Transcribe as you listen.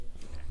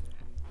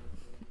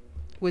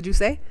What'd you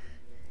say?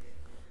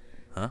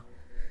 Huh?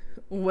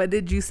 What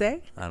did you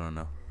say? I don't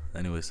know.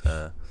 Anyways,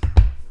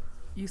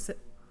 You said.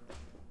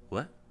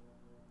 what?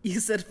 You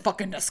said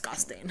fucking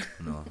disgusting.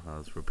 No, I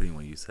was repeating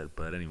what you said.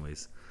 But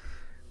anyways,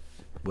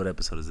 what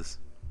episode is this?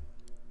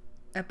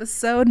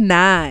 Episode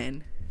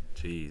 9.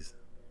 Jeez.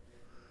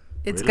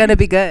 It's Really? gonna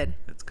be good.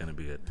 It's gonna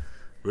be good.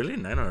 Really?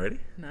 9 already?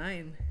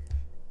 9.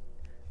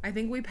 I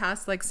think we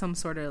passed like some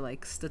sort of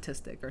like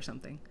statistic or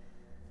something.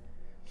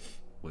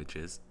 Which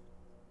is?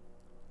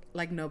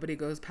 Like nobody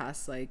goes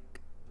past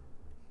like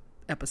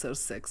episode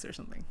 6 or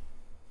something.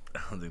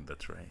 I don't think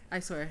that's right. I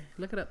swear.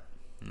 Look it up.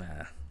 Nah.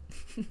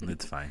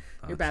 It's fine.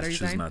 Your battery's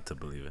choose dying? not to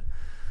believe it.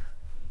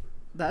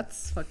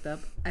 That's fucked up.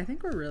 I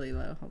think we're really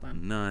low. Hold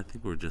on. No, I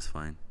think we're just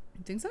fine.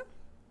 You think so?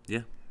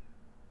 Yeah.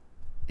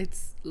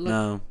 It's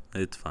No,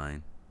 it's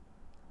fine.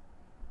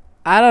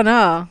 I don't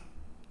know.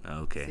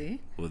 Okay. See?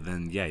 Well,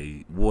 then, yeah.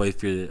 Well,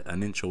 if you're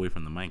an inch away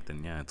from the mic,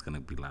 then yeah, it's going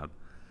to be loud.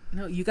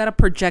 No, you gotta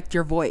project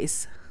your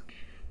voice.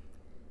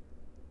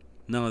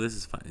 No, this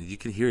is fine. You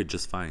can hear it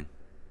just fine.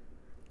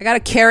 I gotta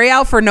carry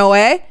out for Noe.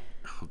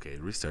 Okay,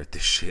 restart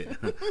this shit.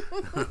 All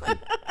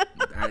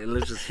right,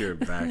 let's just hear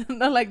it back.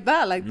 Not like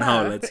that, like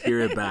that. No, let's hear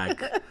it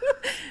back.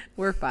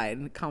 We're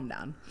fine. Calm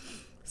down.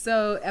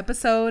 So,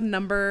 episode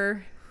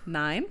number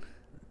 9.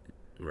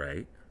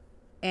 Right.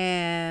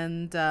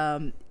 And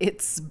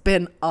it's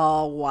been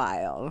a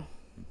while.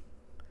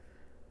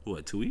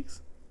 What, 2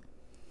 weeks?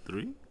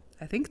 3?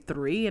 I think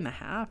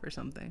 3.5 or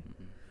something.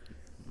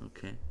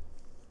 Okay.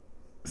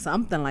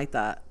 Something like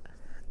that.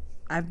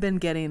 I've been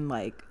getting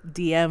like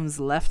DMs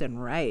left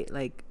and right.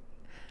 Like,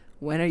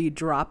 when are you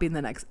dropping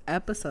the next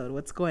episode?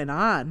 What's going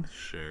on?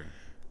 Sure.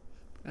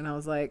 And I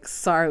was like,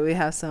 sorry, we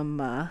have some,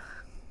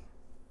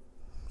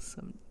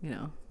 you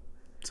know,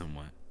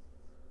 Somewhat.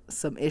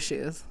 some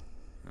issues.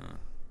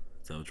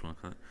 Is that what you want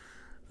to call it?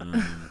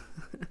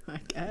 I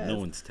guess. No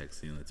one's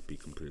texting, let's be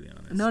completely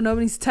honest. No,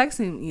 nobody's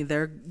texting me.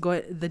 They're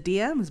going the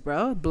DMs,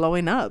 bro,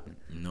 blowing up.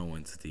 No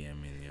one's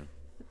DMing you.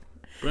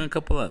 Bring a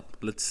couple up.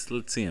 Let's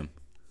see them.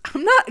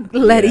 I'm not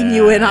letting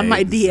you in on my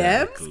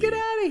exactly. DMs. Get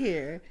out of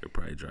here. You're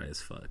probably dry as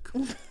fuck.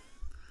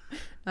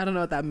 I don't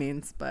know what that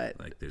means, but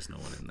Like, there's no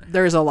one in there.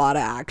 there's a lot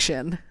of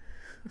action.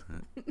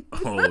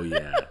 Oh,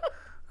 yeah.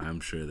 I'm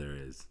sure there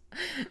is.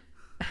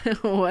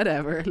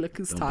 Whatever. Look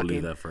who's Don't talking.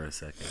 believe that for a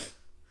second.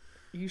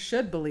 You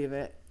should believe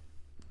it.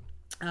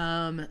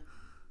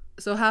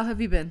 So how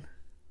have you been?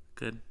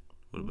 Good.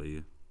 What about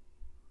you?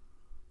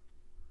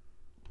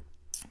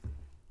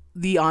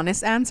 The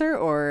honest answer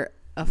or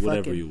a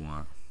Whatever fucking... you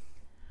want.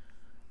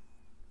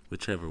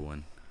 Whichever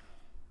one.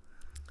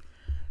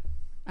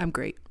 I'm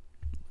great.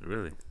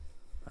 Really?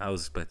 I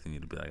was expecting you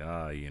to be like,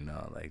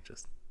 like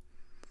just...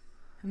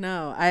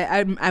 No,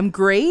 I'm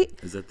great.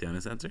 Is that the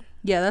honest answer?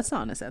 Yeah, that's the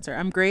honest answer.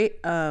 I'm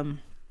great.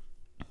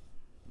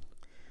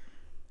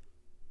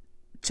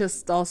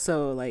 Just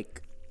also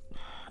like,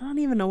 I don't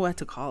even know what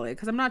to call it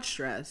because I'm not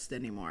stressed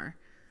anymore.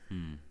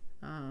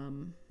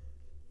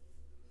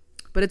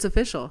 But it's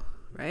official,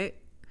 right?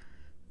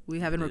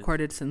 We haven't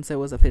recorded since it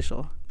was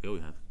official. Yeah, we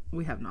have.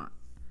 We have not.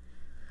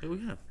 Yeah,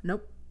 we have.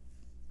 Nope.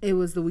 It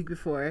was the week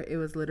before. It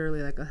was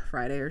literally like a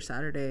Friday or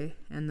Saturday.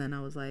 And then I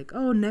was like,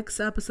 oh, next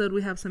episode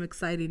we have some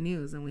exciting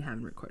news. And we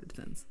haven't recorded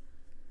since.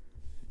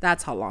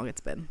 That's how long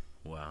it's been.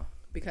 Wow.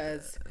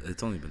 Because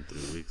It's only been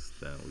 3 weeks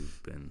that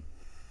we've been...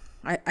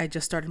 I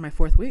just started my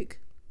 4th week.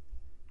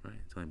 Right?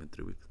 It's only been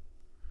 3 weeks.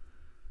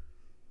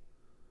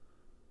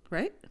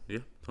 Right? Yeah,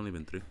 it's only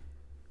been 3.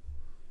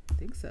 I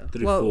think so.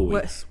 3 full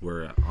weeks.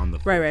 We're on the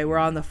 4th. Right. We're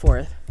on the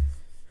 4th.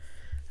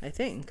 I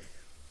think.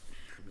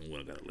 We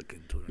gotta look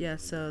into it. Yeah,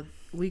 so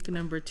week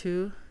number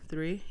 2,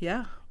 3.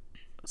 Yeah.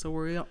 So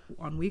we're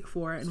on week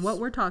 4. And what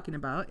we're talking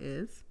about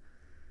is...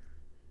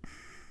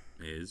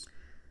 I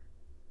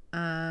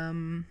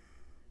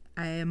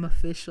am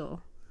officially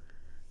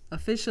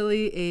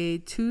a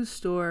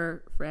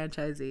 2-store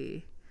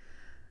franchisee.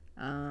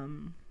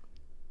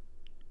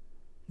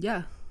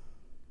 Yeah.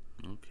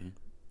 Okay.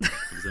 How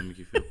does that make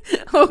you feel?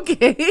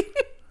 Okay.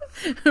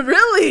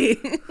 Really?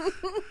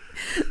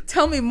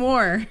 Tell me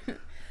more.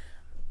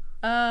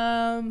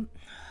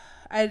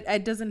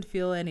 It doesn't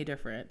feel any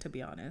different, to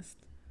be honest.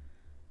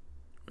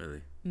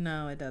 Really?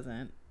 No, it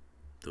doesn't.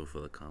 Don't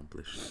feel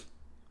accomplished.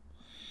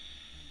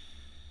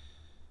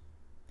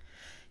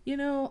 You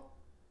know,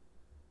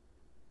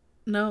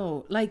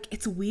 no, like,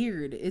 it's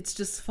weird. It's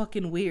just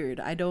fucking weird.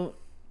 I don't...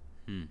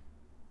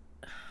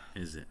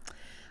 Is it?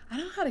 I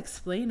don't know how to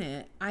explain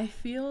it. I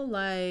feel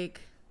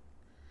like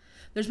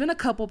there's been a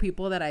couple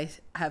people that I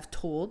have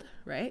told,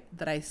 right?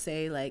 That I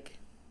say, like,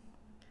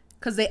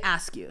 because they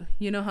ask you.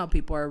 You know how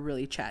people are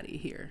really chatty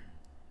here,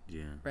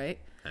 Yeah. right?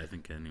 I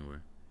think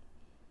anywhere.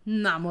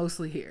 Not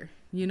mostly here.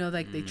 You know,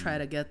 like, they try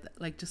to get,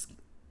 like, just...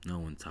 No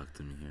one talked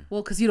to me here.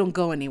 Well, because you don't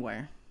go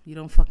anywhere. You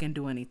don't fucking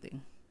do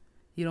anything.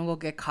 You don't go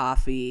get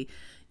coffee.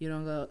 You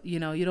don't go, you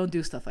don't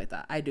do stuff like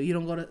that. I do. You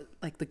don't go to,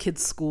 like, the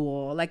kids'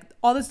 school. Like,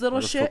 all this little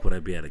Why the shit. fuck would I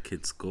be at a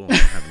kid's school? I'm not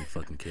having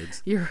fucking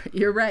kids.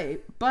 You're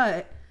right.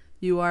 But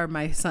You are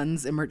my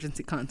son's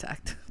emergency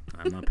contact.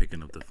 I'm not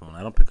picking up the phone.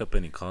 I don't pick up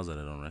any calls that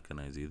I don't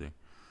recognize either.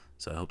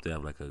 So I hope they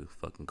have like a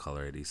fucking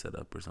caller ID set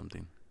up or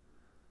something.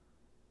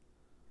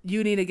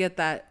 You need to get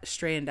that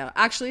straightened out.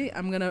 Actually,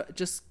 I'm going to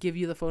just give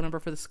you the phone number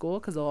for the school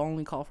because they'll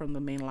only call from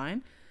the main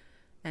line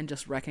and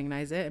just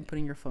recognize it and put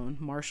in your phone,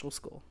 Marshall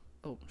School.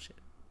 Oh, shit.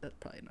 That's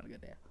probably not a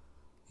good idea.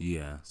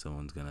 Yeah,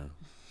 someone's going to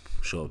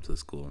show up to the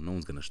school. No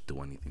one's going to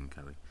do anything,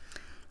 Kelly.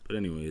 But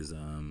anyways,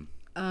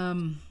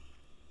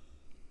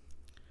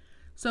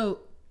 so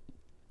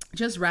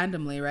just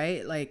randomly,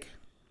 right? Like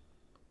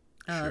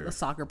sure. the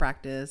soccer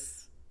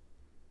practice,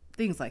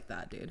 things like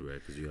that, dude. Right,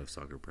 because you have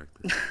soccer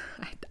practice.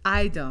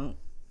 I don't,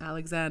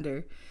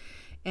 Alexander.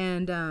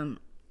 And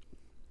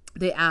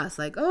they asked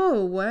like,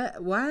 oh,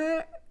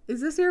 what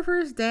is this your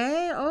first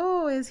day?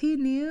 Oh, is he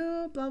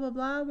new? Blah blah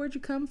blah. Where'd you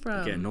come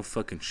from? Yeah, no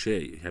fucking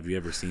shit. Have you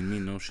ever seen me?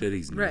 No shit,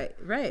 he's new.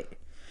 Right.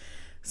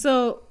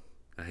 So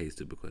I hate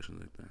stupid questions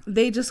like that.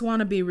 They just want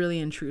to be really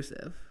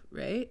intrusive,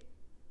 right?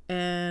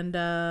 And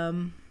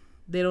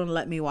they don't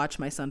let me watch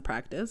my son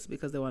practice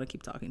because they want to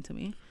keep talking to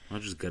me. I'll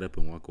just get up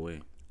and walk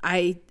away.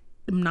 I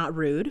am not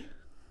rude,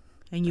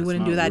 and you That's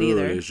wouldn't do that rude.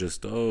 either. It's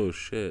just, oh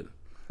shit.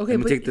 Okay, Let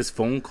me take this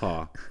phone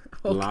call,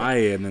 Okay. lie,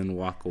 and then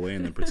walk away,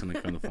 and then pretend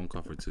like I'm on the phone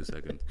call for 2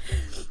 seconds.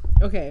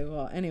 Okay,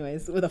 well,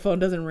 anyways, the phone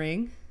doesn't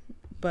ring,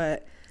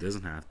 but It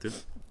doesn't have to.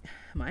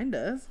 mine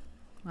does.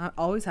 I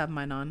always have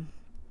mine on,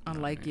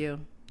 unlike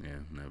you. Yeah,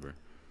 never.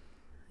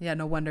 Yeah,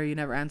 no wonder you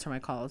never answer my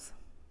calls.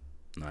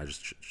 No, I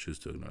just choose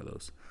to ignore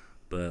those.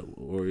 But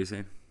what were you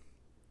saying?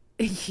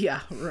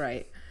 Yeah,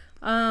 right.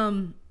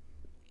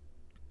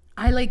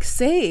 I like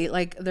say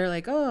like they're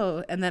like,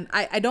 oh, and then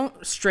I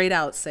don't straight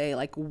out say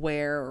like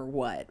where or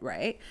what,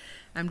 right?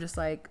 I'm just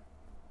like,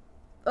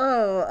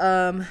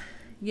 oh,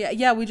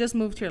 yeah, we just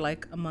moved here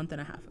like a month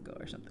and a half ago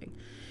or something.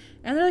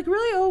 And they're like,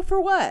 really? Oh, for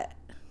what?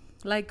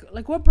 Like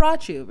what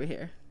brought you over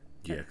here?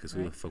 Yeah, because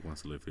who the fuck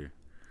wants to live here?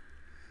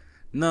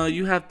 No,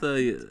 you have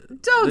to.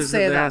 Don't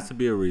say that. There has to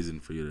be a reason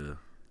for you to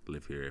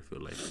live here, I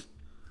feel like.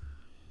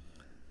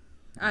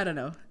 I don't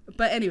know.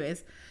 But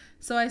anyways,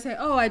 so I say,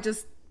 oh,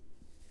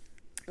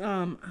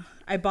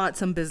 I bought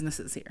some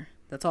businesses here.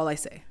 That's all I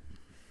say.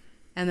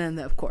 And then,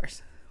 of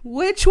course,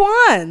 which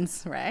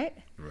ones? Right?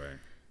 Right.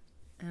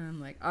 And I'm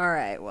like, all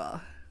right,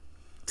 well.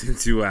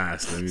 Since you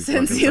asked. Let me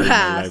Since you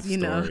asked, you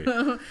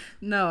know.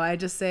 No, I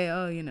just say,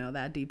 oh,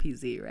 that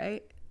DPZ,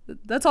 right?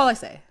 That's all I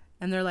say.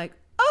 And they're like,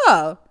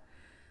 oh,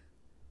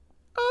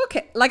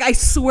 okay. Like, I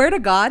swear to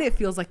God, it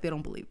feels like they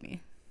don't believe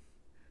me.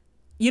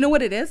 You know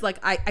what it is? Like,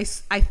 I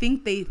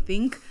think they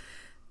think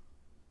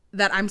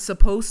that I'm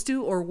supposed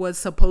to or was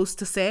supposed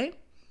to say,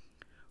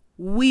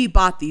 we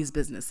bought these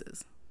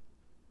businesses.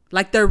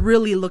 Like, they're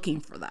really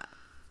looking for that.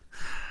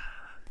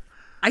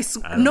 I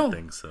don't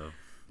think so.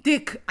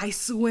 Dick, I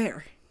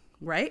swear.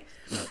 Right?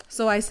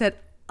 So I said,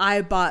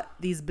 I bought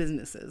these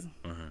businesses.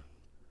 Uh-huh.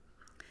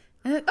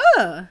 And like,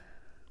 oh,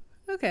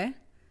 okay.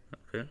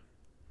 Okay.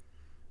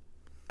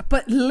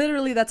 But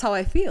literally, that's how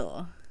I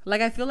feel.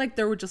 Like, I feel like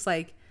they were just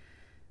like,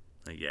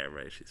 yeah,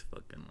 right. She's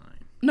fucking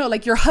lying. no,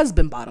 like your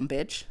husband bought them,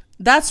 bitch.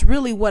 That's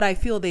really what I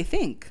feel they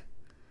think.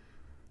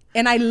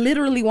 And I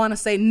literally want to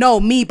say, no,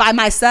 me by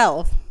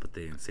myself. But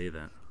they didn't say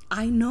that.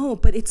 I know,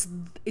 but it's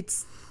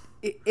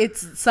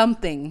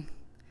something.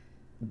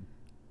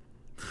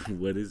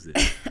 What is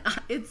it?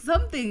 It's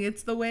something.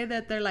 It's the way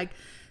that they're like,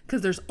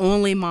 because there's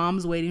only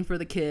moms waiting for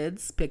the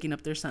kids picking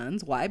up their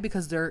sons. Why?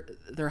 Because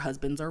their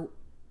husbands are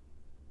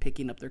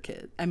picking up their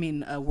kids. I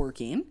mean,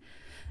 working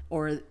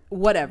or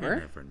whatever.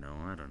 You never know.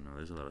 I don't know.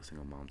 There's a lot of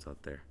single moms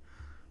out there.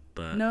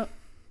 But no.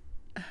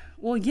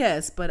 Well,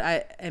 yes, but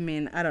I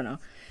mean, I don't know.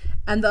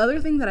 And the other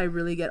thing that I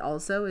really get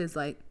also is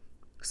like,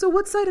 so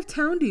what side of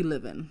town do you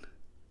live in?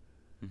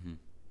 Mm-hmm.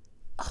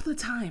 All the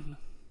time.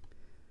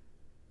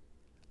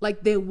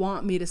 Like, they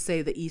want me to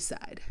say the east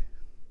side.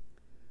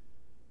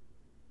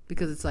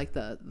 Because it's like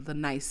the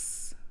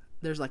nice,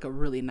 there's like a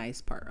really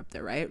nice part up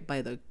there, right?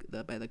 By the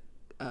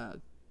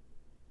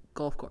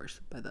golf course,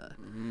 by the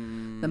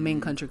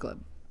main country club.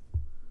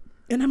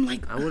 And I'm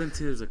like, I wouldn't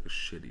say there's like a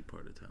shitty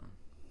part of town.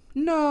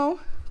 No,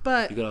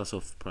 but you could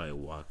also probably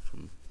walk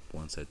from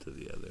one side to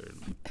the other in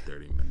like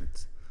 30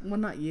 minutes. Well,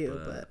 not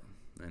you, but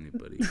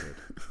anybody could.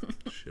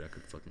 Shit, I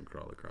could fucking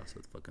crawl across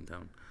that fucking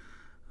town.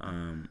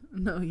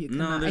 No, you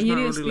cannot. No, there's and you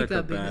not need to really speak like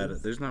up a bad.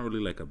 because... There's not really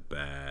like a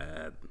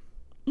bad.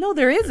 No,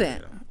 there isn't.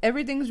 Area.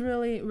 Everything's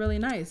really, really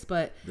nice,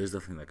 but there's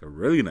definitely like a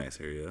really nice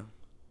area.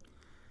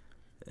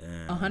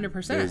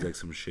 100%. There's like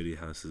some shitty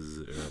houses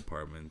or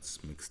apartments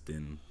mixed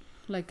in.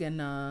 Like in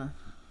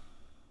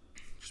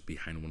just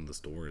behind one of the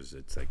stores,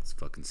 it's like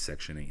fucking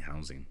Section 8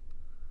 housing.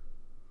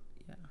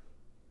 Yeah.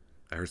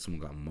 I heard someone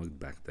got mugged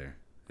back there.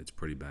 It's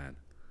pretty bad.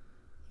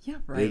 Yeah,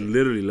 right. They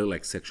literally look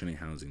like Section 8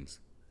 housings.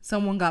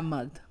 Someone got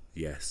mugged.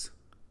 Yes.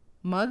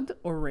 Mugged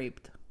or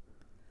raped?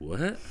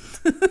 What?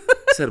 I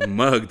said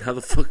mugged. How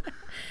the fuck?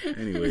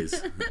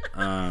 Anyways.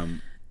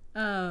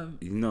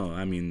 No,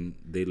 I mean,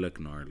 they look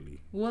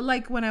gnarly. Well,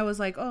 like when I was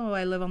like, oh,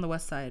 I live on the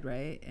west side,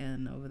 right?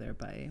 And over there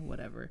by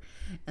whatever.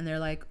 And they're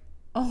like,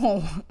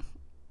 oh,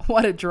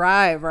 what a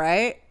drive,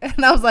 right?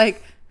 And I was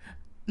like,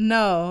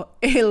 no,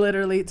 it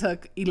literally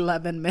took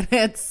 11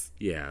 minutes.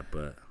 Yeah,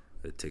 but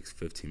it takes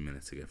 15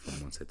 minutes to get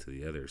from one side to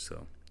the other,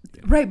 so.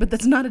 Yeah. Right, but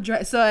that's not a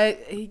drive. So,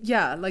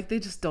 like, they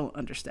just don't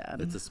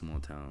understand. It's a small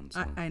town,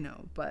 so. I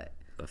know, but.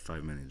 A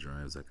 5-minute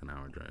drive is like an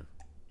hour drive.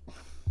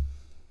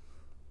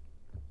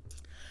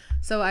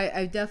 So,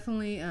 I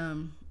definitely,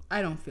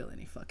 I don't feel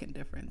any fucking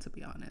different, to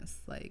be honest.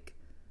 Like,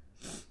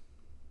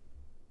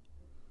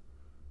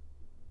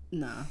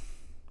 nah.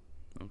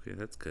 Okay,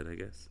 that's good, I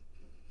guess.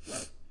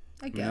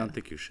 I mean, I don't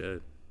think you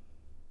should.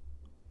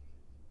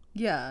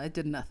 Yeah, I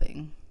did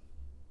nothing.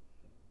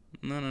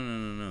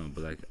 No.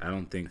 But, like, I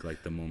don't think,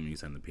 like, the moment you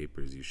sign the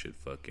papers, you should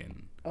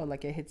fucking... Oh,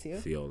 like it hits you?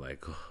 Feel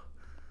like... Oh.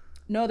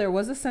 No, there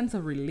was a sense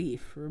of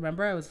relief.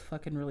 Remember, I was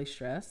fucking really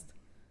stressed.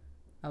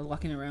 I was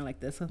walking around like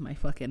this with my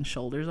fucking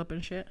shoulders up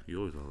and shit. You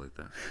always all like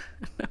that.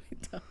 No, I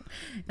don't.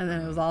 And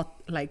then it was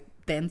all, like,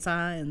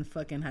 tensa and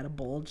fucking had a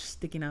bulge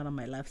sticking out on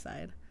my left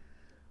side.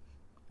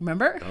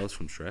 Remember? That was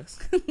from stress?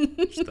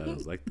 Just thought it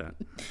was like that.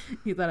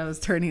 You thought I was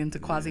turning into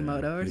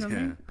Quasimodo or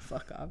something? Yeah.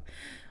 Fuck off.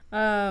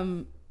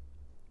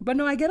 But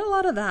no, I get a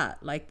lot of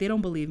that. Like, they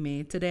don't believe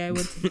me. Today I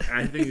went to...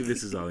 I think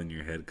this is all in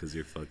your head because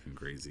you're fucking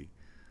crazy.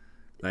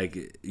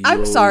 Like,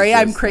 I'm sorry,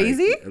 I'm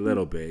crazy? Like, a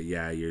little bit.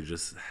 Yeah, you're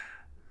just...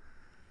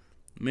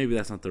 Maybe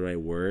that's not the right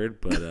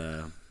word, but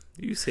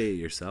you say it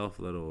yourself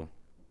a little...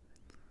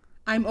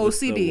 I'm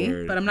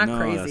OCD, but I'm not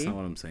crazy. No, that's not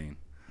what I'm saying.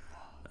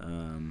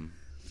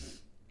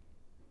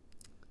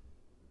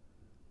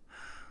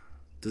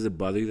 Does it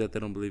bother you that they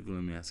don't believe you?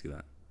 Let me ask you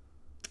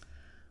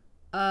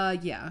that.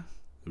 Yeah.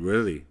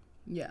 Really?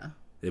 Yeah.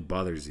 It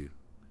bothers you?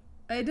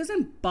 It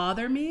doesn't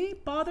bother me.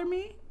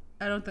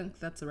 I don't think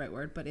that's the right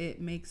word, but it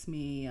makes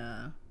me...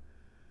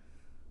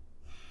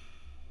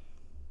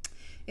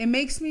 it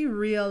makes me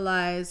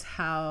realize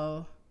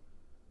how...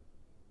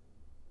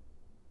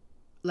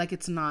 Like,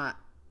 it's not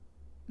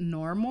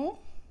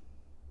normal.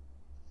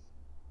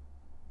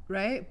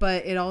 Right?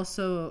 But it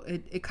also...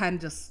 It kind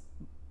of just...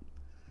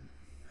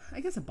 I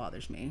guess it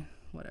bothers me.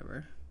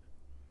 Whatever.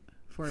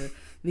 For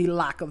the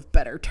lack of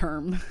better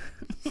term.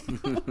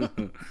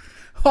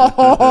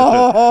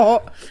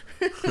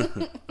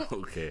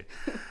 Okay.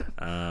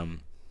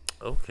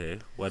 Okay.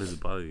 Why does it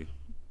bother you?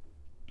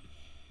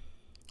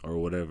 Or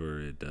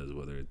whatever it does,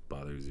 whether it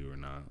bothers you or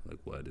not. Like,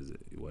 what is it?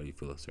 Why do you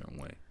feel a certain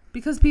way?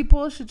 Because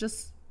people should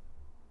just...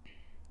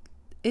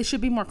 It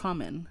should be more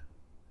common.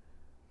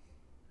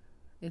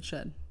 It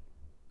should.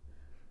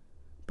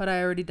 But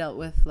I already dealt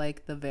with,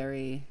 like, the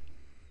very...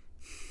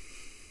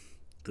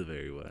 The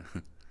very what?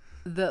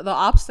 The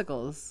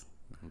obstacles.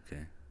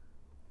 Okay.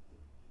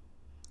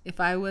 If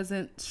I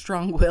wasn't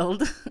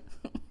strong-willed,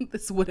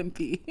 this wouldn't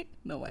be.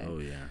 No way. Oh,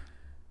 yeah.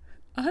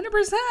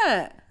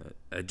 100%.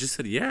 I just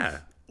said yeah.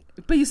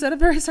 But you said it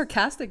very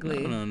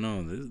sarcastically. No.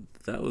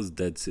 That was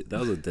dead. That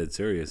was a dead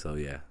serious. Oh,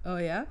 yeah. Oh,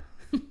 yeah?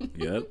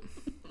 Yep.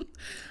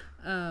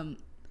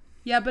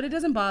 Yeah, but it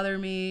doesn't bother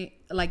me,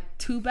 like,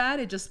 too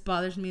bad. It just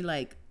bothers me,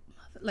 like,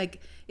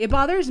 it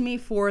bothers me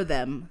for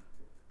them.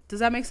 Does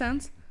that make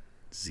sense?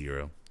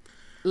 0.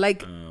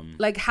 Like,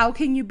 how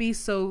can you be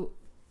so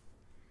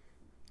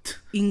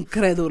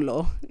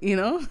incrédulo, you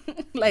know?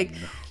 Like, no.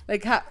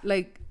 Like, how,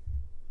 like,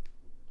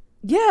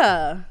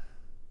 yeah.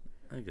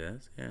 I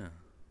guess, yeah.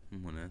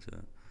 I'm gonna answer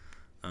that.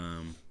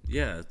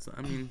 Yeah, it's,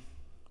 I mean,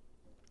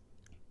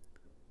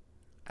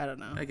 I don't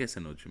know. I guess I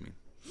know what you mean.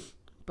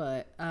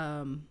 But,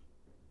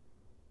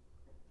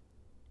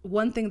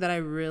 one thing that I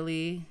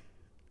really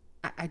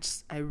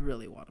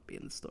want to be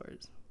in the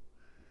stores.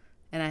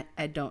 And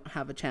I don't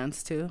have a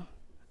chance to.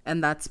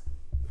 And that's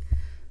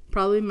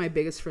probably my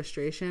biggest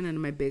frustration and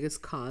my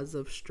biggest cause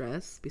of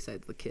stress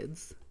besides the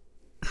kids.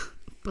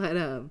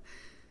 But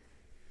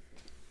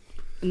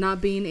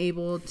not being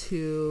able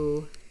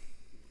to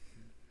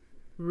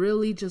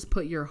really just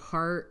put your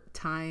heart,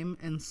 time,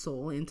 and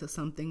soul into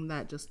something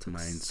that just took...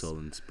 Mind, soul,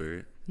 and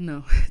spirit?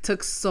 No. It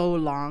took so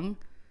long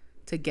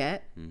to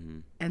get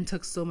and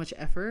took so much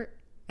effort,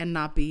 and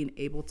not being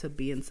able to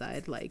be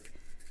inside, like...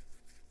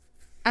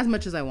 As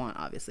much as I want,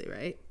 obviously,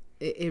 right?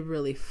 It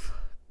really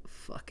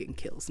fucking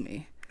kills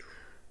me.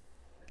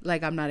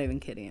 Like, I'm not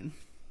even kidding.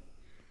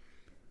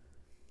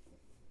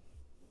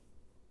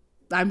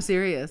 I'm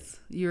serious.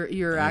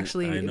 You're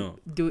actually I know.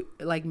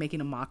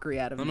 Making a mockery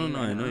out of me. No,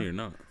 I know you're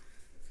not.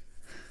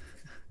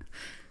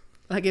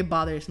 Like, it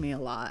bothers me a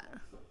lot.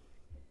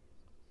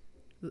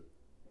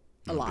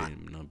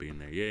 Not being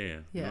there. Yeah.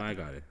 No, I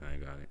got it.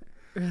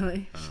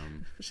 Really?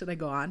 Should I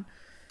go on?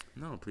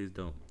 No, please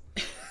don't.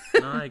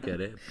 No, I get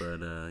it, but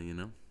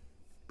being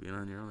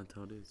on your own, that's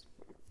how it is.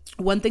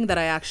 One thing that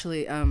I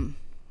actually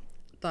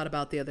thought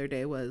about the other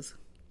day was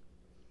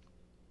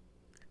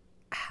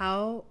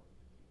how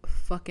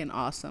fucking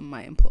awesome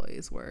my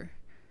employees were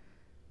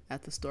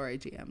at the store I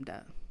GM'd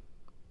at.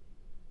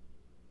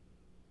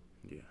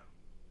 Yeah.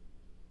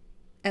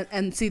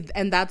 And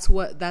that's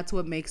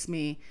what makes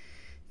me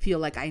feel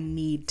like I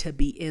need to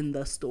be in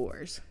the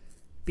stores,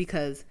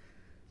 because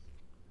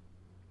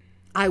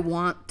I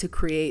want to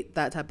create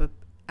that type of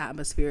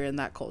atmosphere and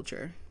that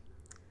culture.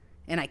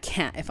 and I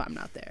can't if I'm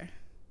not there.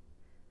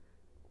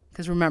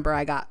 Because remember,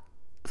 I got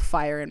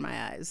fire in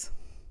my eyes.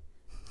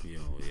 Yo,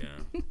 yeah.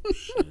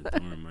 Shit,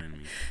 don't remind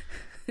me.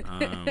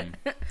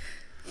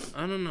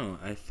 I don't know.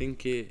 I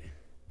think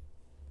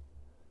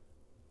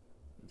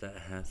that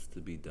has to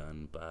be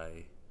done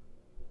by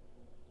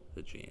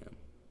the GM.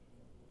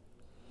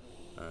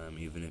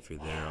 Even if you're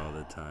there all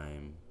the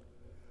time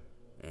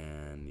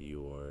and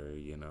you're,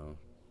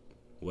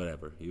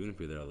 whatever. Even if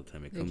you're there all the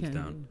time, it comes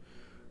down.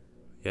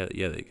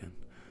 Yeah, they can.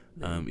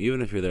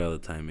 Even if you're there all the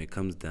time, it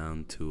comes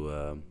down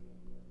to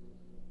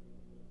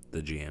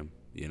the GM,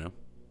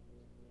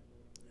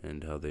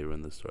 and how they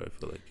run the store. I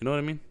feel like, you know what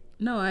I mean?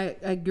 No, I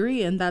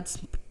agree, and that's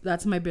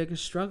my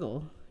biggest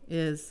struggle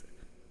is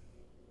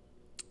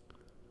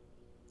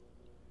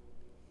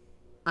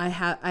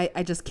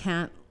I just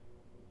can't.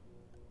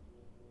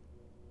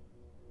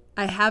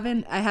 I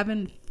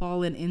haven't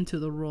fallen into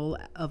the role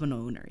of an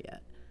owner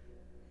yet.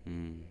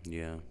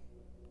 Yeah.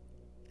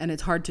 And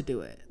it's hard to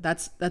do it.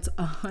 That's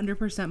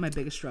 100% my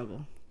biggest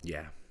struggle.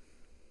 Yeah.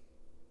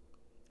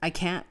 I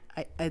can't.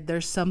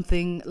 There's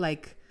something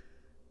like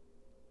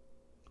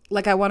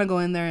I want to go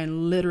in there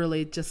and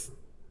literally just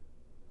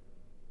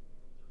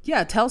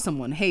tell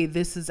someone, hey,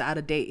 this is out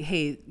of date.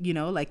 Hey,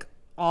 like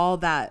all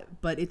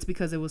that. But it's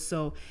because it was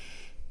so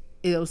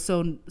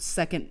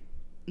second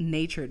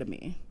nature to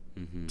me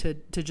to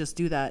just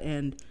do that.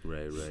 And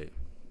right.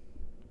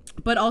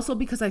 But also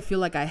because I feel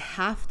like I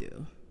have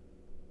to.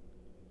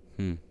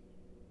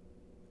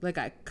 Like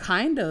I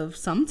kind of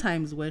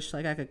sometimes wish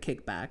like I could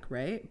kick back,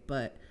 right?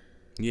 But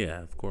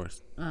yeah, of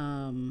course.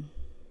 I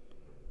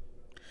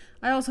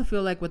also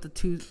feel like with the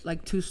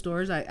two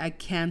stores, I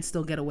can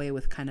still get away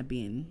with kind of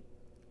being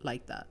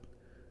like that.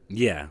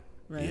 Yeah.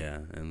 Right. Yeah,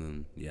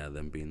 and then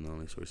them being the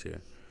only source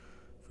here,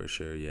 for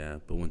sure. Yeah,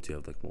 but once you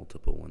have like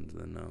multiple ones,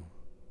 then no.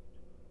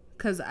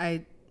 Because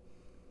I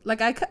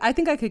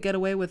think I could get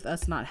away with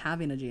us not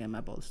having a GM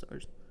at both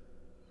stores.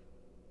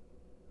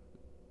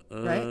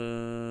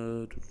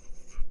 Right.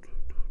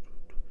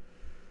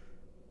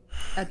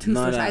 At two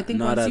stores, I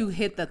think once you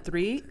hit the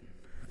 3,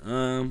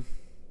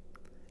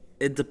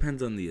 it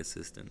depends on the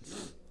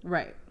assistants.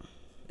 Right.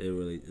 It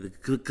really,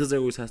 because there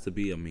always has to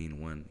be a main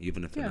one,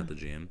 even if they're not the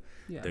GM.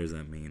 Yeah. There's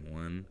that main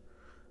one.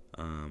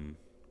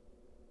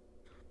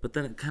 But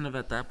then, kind of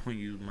at that point,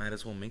 you might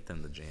as well make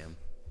them the GM.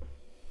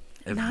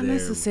 Not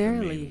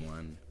necessarily. The main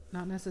one.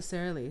 Not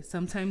necessarily.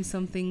 Sometimes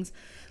some things,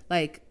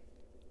 like,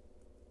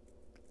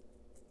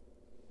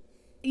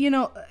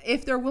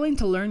 if they're willing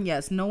to learn,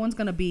 yes, no one's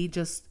gonna be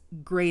just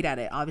great at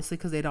it, obviously,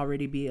 because they'd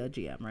already be a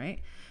GM, right?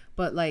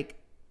 But like,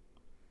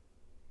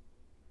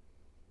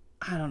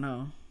 I don't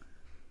know.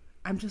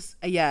 I'm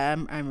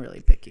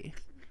really picky.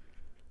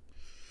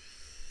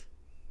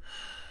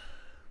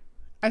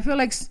 I feel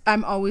like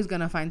I'm always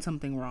gonna find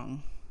something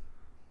wrong.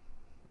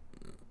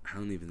 I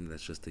don't even think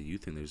that's just a you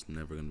thing. There's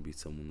never gonna be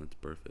someone that's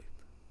perfect.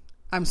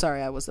 I'm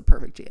sorry, I was the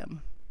perfect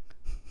GM.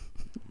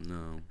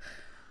 No.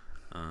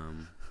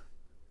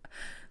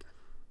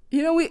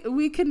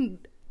 We can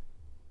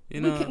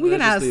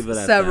ask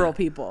several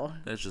people.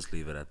 Let's just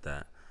leave it at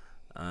that.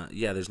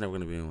 Yeah, there's never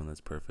going to be anyone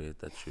that's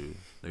perfect. That's true.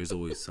 There's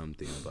always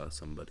something about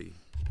somebody.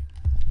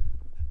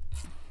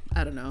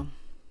 I don't know.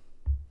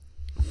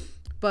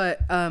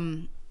 But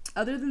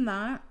other than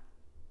that,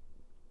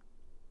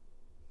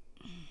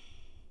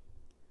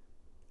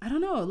 I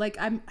don't know. Like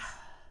I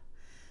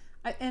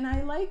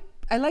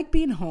like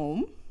being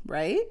home,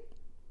 right?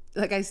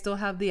 Like I still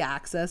have the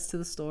access to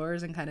the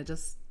stores and kind of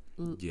just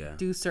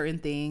do certain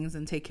things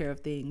and take care of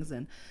things,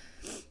 and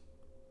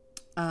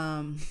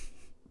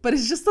but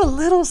it's just the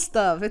little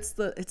stuff. It's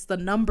the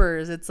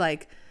numbers. It's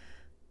like,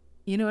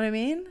 you know what I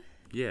mean?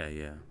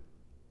 Yeah.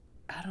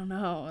 I don't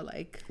know.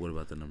 Like, what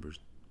about the numbers?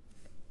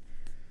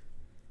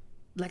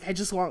 Like, I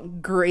just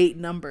want great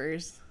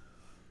numbers.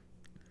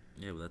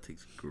 Yeah, but that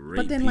takes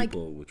great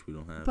people, which we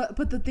don't have.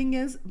 But the thing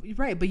is,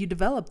 right? But you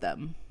develop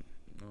them.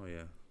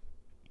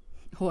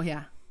 Oh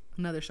yeah.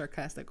 Another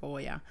sarcastic. Oh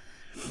yeah.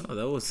 No,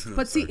 that was.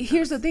 But see,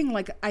 here's the thing.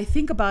 Like, I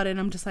think about it, and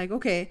I'm just like,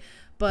 okay,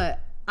 but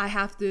I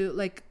have to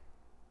like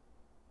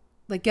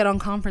get on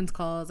conference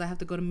calls. I have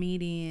to go to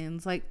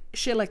meetings, like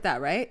shit like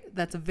that, right?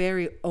 That's a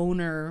very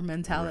owner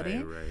mentality.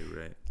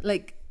 Right.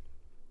 Like,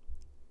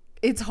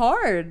 it's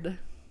hard.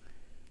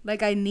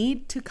 Like, I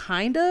need to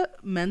kind of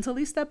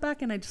mentally step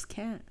back, and I just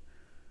can't.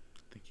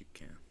 I think you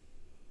can.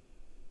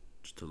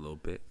 Just a little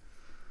bit.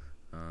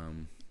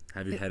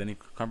 Have you had any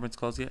conference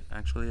calls yet,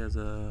 actually, as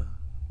a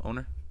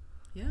owner?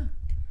 Yeah.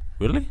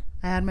 Really?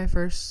 I had my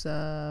first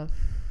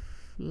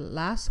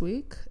last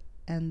week,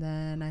 and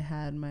then I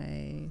had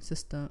my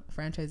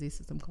franchisee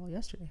system call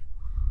yesterday.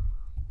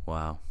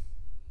 Wow.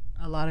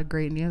 A lot of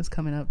great news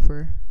coming up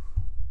for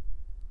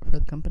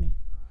the company.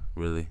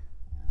 Really?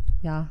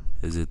 Yeah.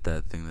 Is it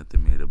that thing that they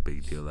made a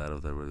big deal out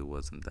of that really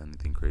wasn't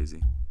anything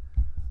crazy?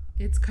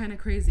 It's kind of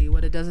crazy.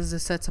 What it does is it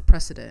sets a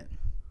precedent.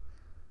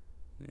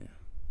 Yeah.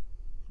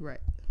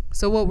 Right.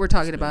 So what we're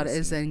talking about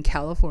is in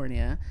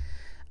California,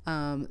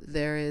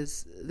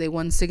 they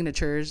won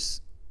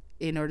signatures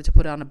in order to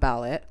put it on a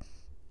ballot.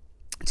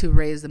 to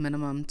raise the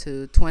minimum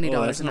to $20 an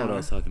hour. That's not what I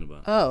was talking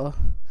about. Oh.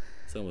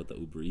 Talking about the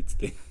Uber Eats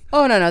thing.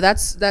 Oh no,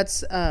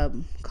 that's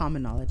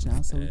common knowledge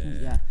now. So we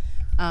can,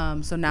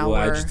 so now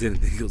I just didn't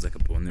think it was like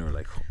when they were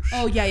like, oh shit.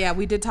 Oh yeah,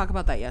 we did talk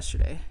about that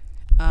yesterday.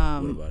 What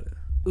about it?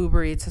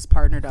 Uber Eats has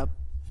partnered up.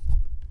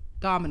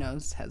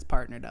 Domino's has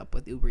partnered up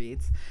with Uber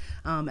Eats,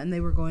 and they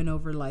were going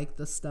over like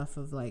the stuff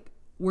of like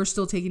we're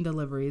still taking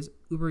deliveries.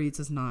 Uber Eats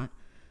is not,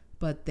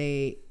 but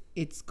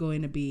it's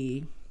going to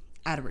be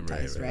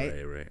advertised,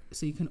 right?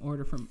 So you can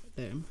order from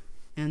them,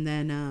 and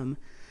then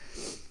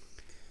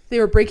they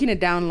were breaking it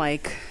down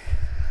like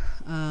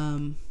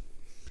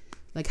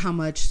how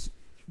much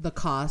the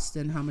cost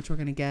and how much we're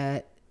gonna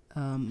get.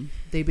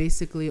 They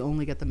basically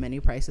only get the menu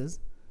prices,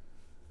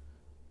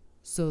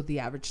 so the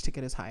average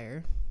ticket is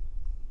higher.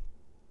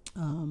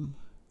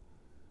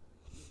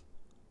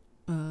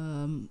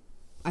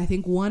 I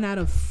think 1 out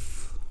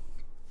of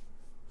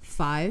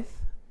 5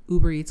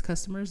 Uber Eats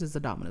customers is a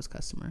Domino's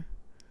customer.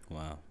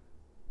 Wow.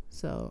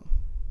 So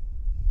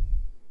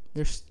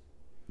there's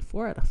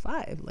 4 out of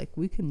 5. Like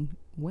we can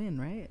win,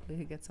 right? We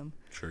could get some.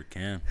 Sure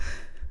can.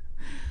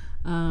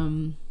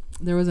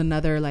 There was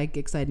another like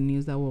exciting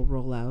news that will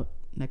roll out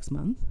next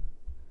month.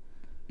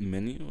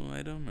 Menu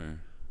item or?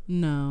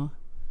 No.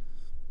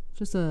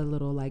 Just a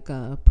little like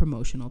a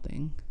promotional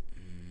thing.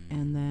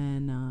 And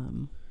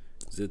then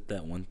is it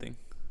that one thing?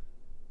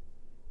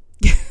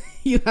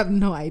 You have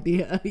no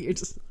idea. You're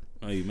just.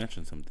 Oh, you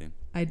mentioned something.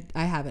 I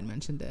haven't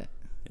mentioned it.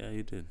 Yeah,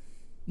 you did.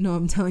 No,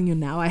 I'm telling you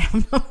now. I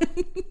have not.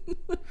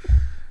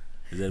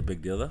 Is that a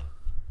big deal though?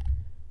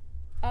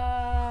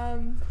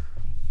 Oh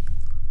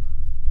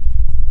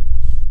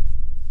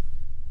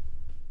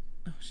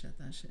shit!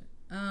 That shit.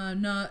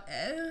 No.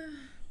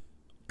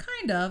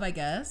 Kind of, I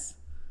guess.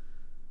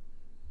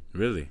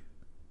 Really?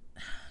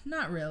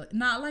 Not really.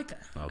 Not like.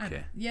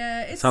 Okay.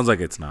 It sounds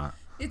like it's not.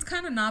 It's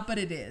kind of not, but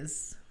it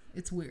is.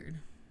 It's weird.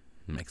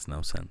 Makes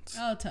no sense.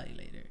 I'll tell you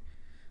later.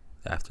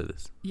 After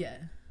this. Yeah,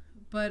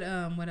 but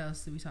what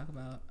else did we talk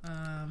about?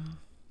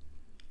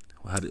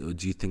 How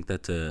do you think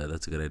that's a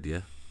good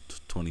idea?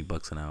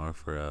 $20 an hour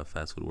for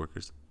fast food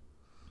workers.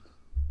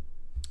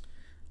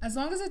 As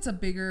long as it's a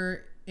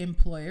bigger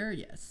employer,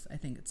 yes, I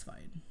think it's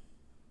fine.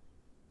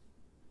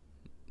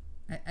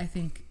 I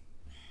think.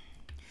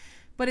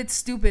 But it's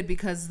stupid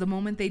because the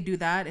moment they do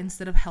that,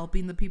 instead of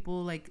helping the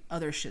people, like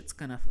other shit's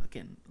gonna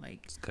fucking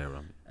like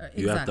skyrocket.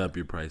 You have to up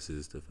your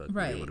prices to fucking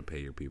be able to pay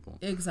your people.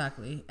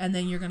 Exactly, and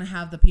then you're gonna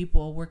have the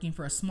people working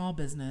for a small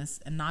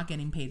business and not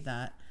getting paid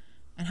that,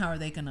 and how are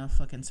they gonna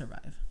fucking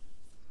survive?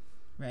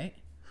 Right?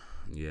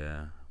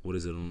 Yeah. What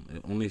is it?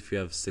 Only if you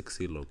have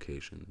 60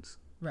 locations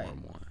or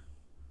more.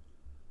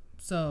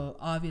 So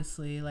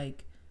obviously,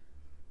 like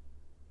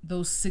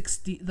those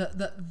 60,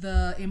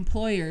 the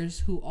employers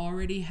who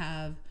already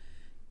have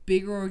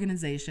bigger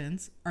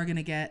organizations are going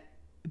to get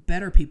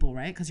better people,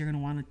 right? Because you're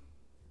going to want to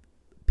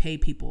pay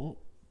people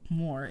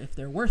more if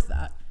they're worth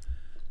that.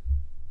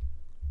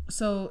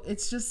 So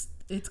it's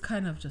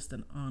kind of just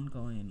an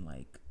ongoing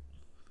like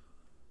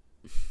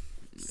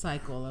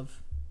cycle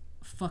of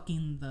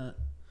fucking the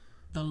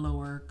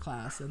lower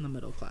class and the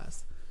middle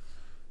class.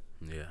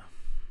 Yeah.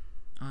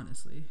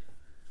 Honestly.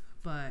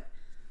 But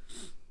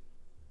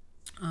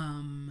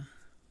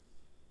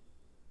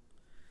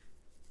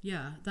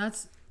yeah,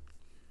 that's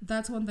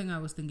one thing I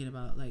was thinking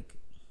about. Like,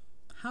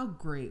 how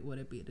great would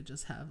it be to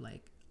just have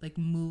like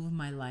move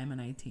my Lime and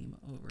I team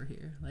over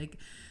here? Like,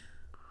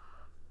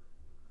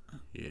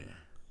 yeah.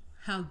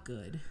 How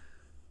good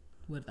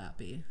would that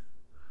be?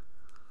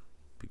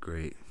 Be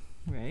great.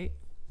 Right?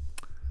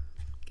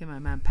 Get my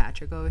man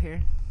Patrick over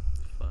here.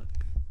 Fuck.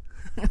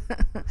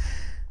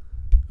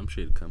 I'm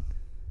sure he'd come.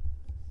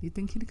 You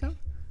think he'd come?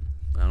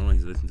 I don't know.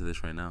 He's listening to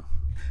this right now.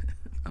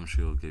 I'm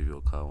sure he'll give you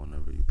a call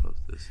whenever you post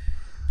this.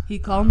 He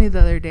called me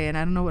the other day, and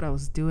I don't know what I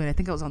was doing. I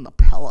think I was on the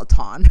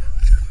Peloton.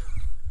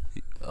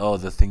 Oh,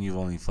 the thing you've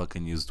only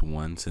fucking used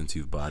once since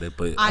you've bought it.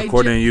 But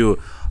according to you,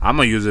 I'm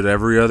going to use it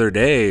every other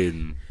day.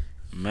 And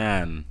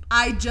man.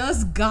 I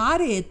just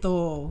got it,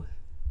 though.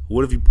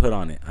 What have you put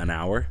on it? An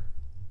hour?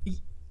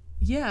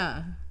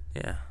 Yeah.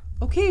 Yeah.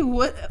 Okay,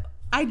 what?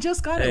 I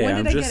just got it. When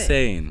did I get it? I'm just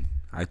saying.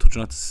 I told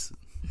you not to.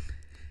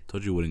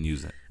 Told you wouldn't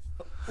use it.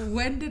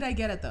 When did I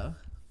get it, though?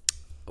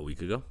 A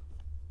week ago.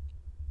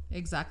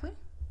 Exactly?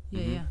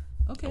 Yeah, yeah.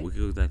 Okay. A week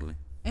ago, exactly.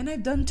 And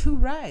I've done 2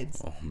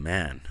 rides. Oh,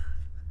 man.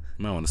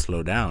 You might want to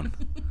slow down.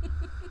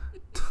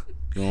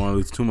 You don't want to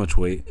lose too much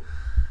weight.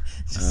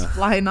 Just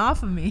flying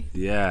off of me.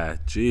 Yeah,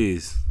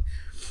 jeez.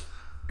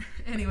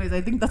 Anyways,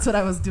 I think that's what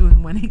I was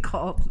doing when he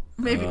called.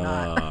 Maybe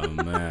not. Oh,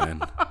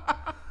 man.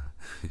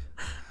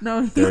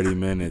 No. 30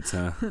 minutes,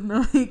 huh?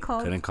 No, he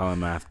called. Couldn't call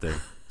him after.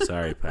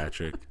 Sorry,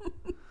 Patrick.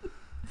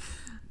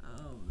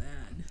 Oh,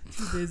 man.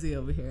 Too busy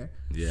over here.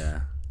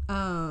 Yeah.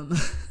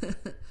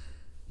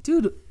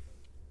 Dude,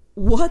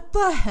 what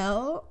the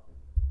hell?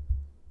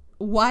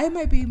 Why am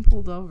I being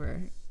pulled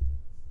over?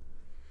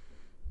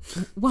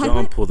 Why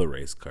don't pull the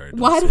race card.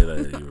 Don't say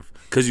that.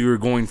 Because you were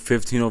going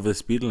 15 over the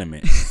speed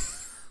limit.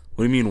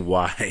 What do you mean,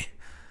 why?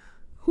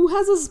 Who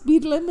has a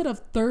speed limit of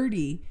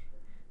 30?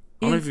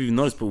 I don't know if you've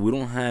noticed, but we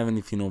don't have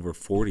anything over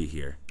 40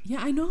 here.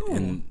 Yeah, I know.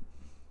 And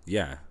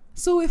yeah.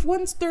 So if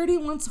one's 30,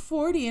 one's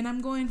 40, and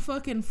I'm going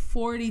fucking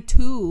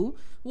 42,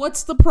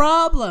 what's the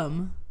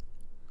problem?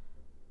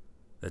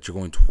 That you're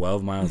going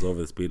 12 miles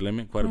over the speed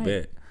limit? Quite a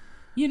bit.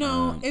 You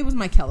know, it was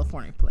my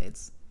California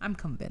plates. I'm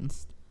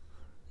convinced.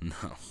 No,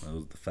 that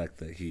was the fact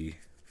that he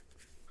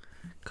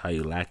caught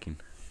you lacking.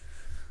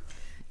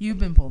 You've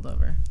been pulled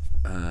over.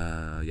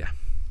 Yeah.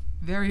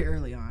 Very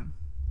early on.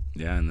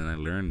 Yeah, and then I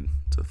learned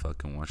to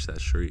fucking watch that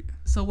street.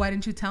 So why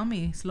didn't you tell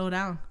me? Slow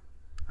down.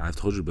 I've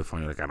told you before,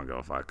 and you're like, I don't give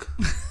a fuck.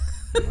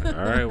 I'm like,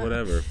 all right,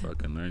 whatever.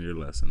 Fucking learn your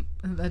lesson.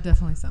 That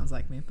definitely sounds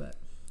like me, but...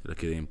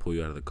 Lucky they didn't pull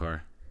you out of the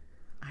car.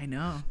 I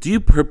know. Do you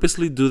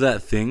purposely do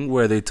that thing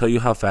where they tell you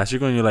how fast you're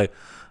going? You're like,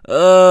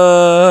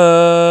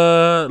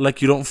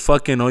 like you don't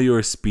fucking know you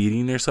were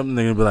speeding or something.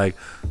 They're going to be like,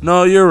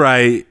 no, you're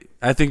right.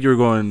 I think you were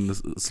going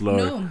slower.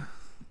 No.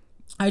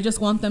 I just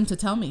want them to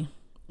tell me.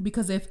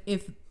 Because if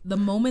the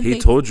moment he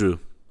told you.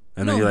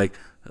 And then you're like,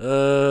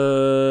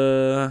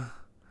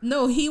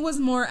 No, he was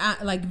more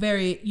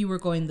you were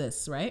going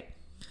this, right?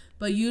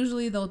 But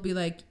usually they'll be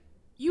like,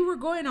 you were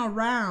going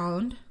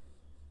around.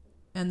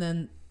 And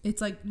then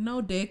it's like,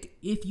 no, dick.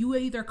 If you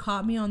either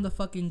caught me on the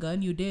fucking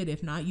gun, you did.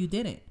 If not, you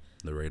didn't.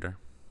 The radar?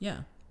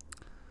 Yeah.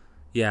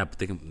 Yeah, but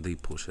they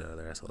pull shit out of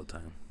their ass all the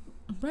time.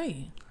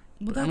 Right.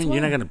 Well, I mean,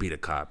 you're not going to beat a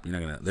cop. They're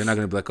not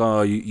going to be like,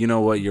 oh, you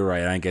know what? You're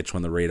right. I didn't get you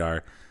on the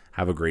radar.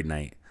 Have a great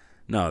night.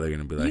 No, they're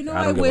going to be like,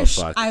 I don't give a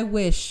fuck. I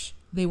wish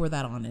they were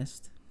that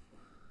honest.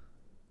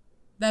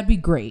 That'd be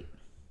great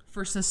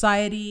for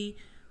society,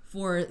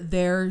 for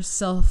their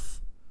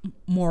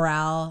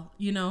self-morale,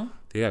 you know?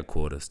 They got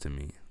quotas to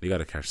me. They got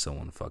to catch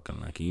someone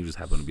fucking like, and you just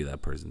happen to be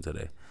that person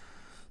today.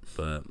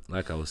 But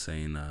like I was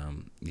saying,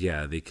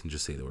 yeah, they can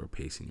just say they were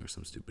pacing or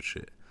some stupid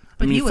shit.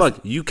 But I mean,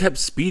 you kept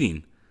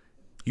speeding.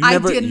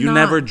 You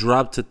never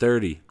dropped to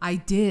 30. I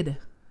did.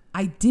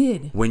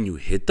 When you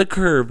hit the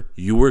curb,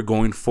 you were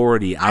going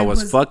 40. I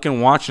was fucking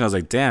watching. I was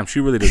like, damn,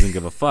 she really doesn't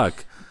give a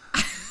fuck.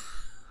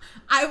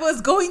 I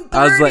was going 30.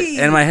 I was like,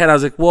 in my head, I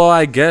was like, well,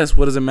 I guess,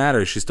 what does it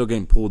matter? She's still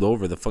getting pulled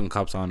over. The fucking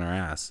cop's on her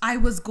ass. I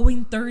was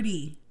going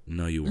 30.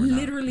 No, you were not.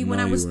 Literally, when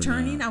I was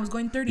turning, I was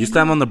going 30. You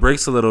slammed on the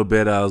brakes a little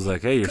bit. I was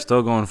like, hey, you're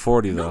still going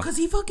 40, though. No, because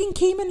he fucking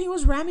came and he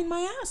was ramming my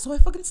ass. So I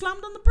fucking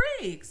slammed on the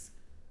brakes.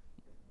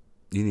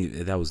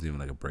 That wasn't even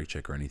like a brake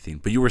check or anything.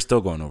 But you were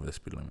still going over the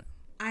speed limit.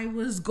 I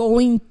was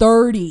going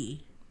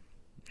 30.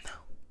 No.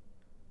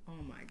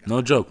 Oh, my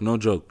God. No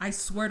joke. I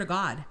swear to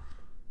God.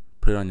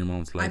 Put it on your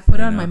mom's life. I put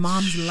it on my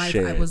mom's life.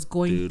 I was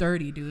going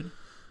 30, dude.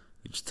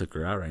 You just took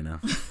her out right now.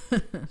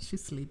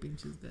 She's sleeping.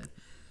 She's dead.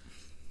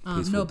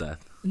 Peaceful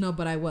death. No,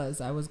 but I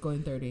was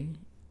going 30.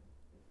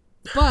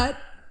 But,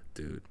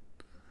 dude,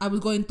 I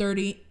was going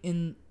 30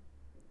 in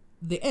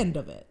the end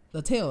of it,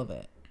 the tail of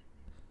it.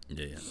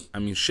 Yeah. I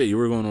mean, shit, you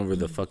were going over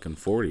the fucking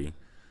 40.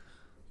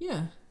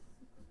 Yeah.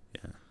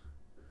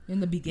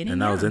 In the beginning.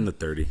 And I was in the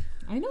 30.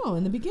 I know,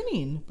 in the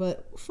beginning.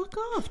 But fuck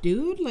off,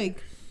 dude.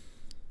 Like.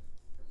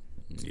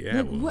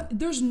 Yeah. Like,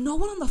 there's no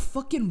one on the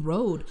fucking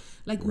road.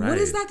 Like, what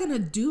is that gonna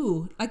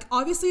do? Like,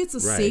 obviously, it's a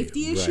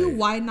safety issue. Right.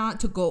 Why not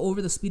to go over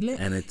the speed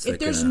limit? And it's if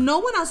there's no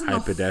one else in the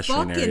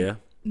pedestrian fucking area.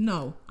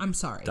 No, I'm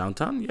sorry.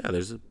 Downtown, yeah,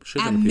 there's a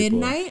shit at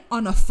midnight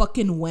on a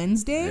fucking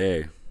Wednesday.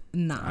 Hey,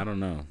 nah, I don't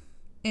know.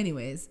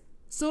 Anyways,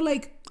 so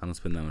like, I don't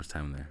spend that much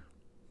time there.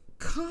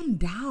 Calm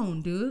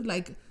down, dude.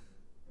 Like,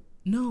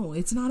 no,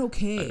 it's not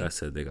okay. Like I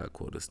said, they got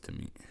quotas to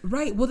meet.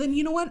 Right. Well, then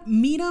you know what?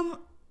 Meet them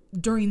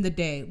during the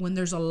day when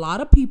there's a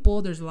lot of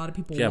people. There's a lot of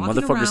people. Yeah,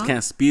 walking motherfuckers around.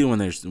 can't speed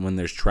when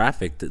there's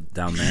traffic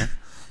down there.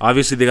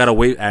 Obviously, they gotta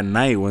wait at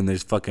night when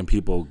there's fucking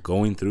people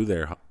going through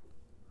there.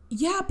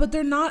 Yeah, but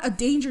they're not a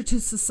danger to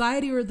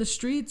society or the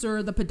streets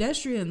or the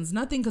pedestrians.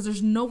 Nothing, because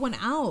there's no one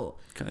out.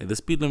 Okay, the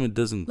speed limit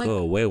doesn't go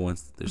away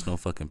once there's no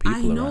fucking people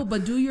around. I know,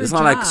 but do your job. It's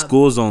not like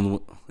school zone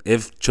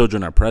if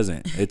children are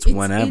present. It's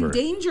whenever. In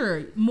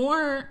danger.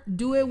 More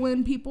do it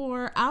when people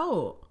are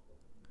out.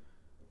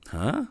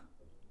 Huh?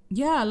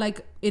 Yeah,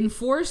 like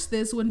enforce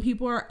this when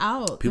people are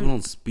out. People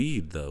don't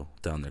speed though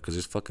down there because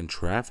there's fucking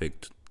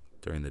traffic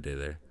during the day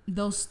there.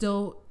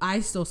 I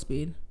still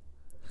speed.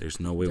 There's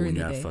no way when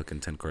you have fucking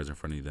 10 cars in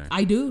front of you there.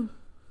 I do.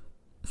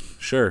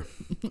 Sure,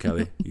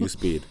 Kelly, you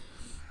speed.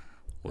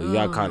 Well, you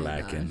got caught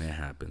lacking. It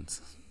happens.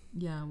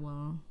 Yeah,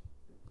 well,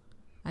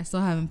 I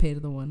still haven't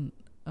paid the one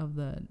of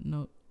the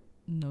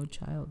no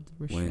child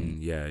restraint.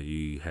 When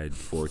you had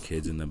 4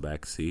 kids in the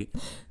back seat.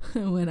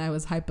 When I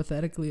was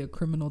hypothetically a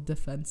criminal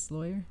defense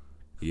lawyer.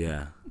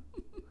 Yeah.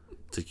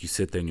 It's like you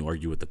sit there and you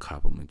argue with the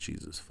cop. I'm like,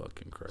 Jesus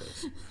fucking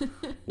Christ.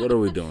 What are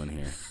we doing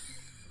here?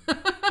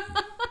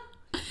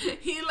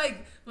 He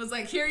was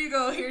like, here you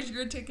go. Here's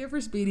your ticket for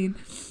speeding.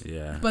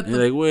 Yeah. But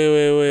you're like,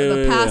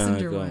 wait. The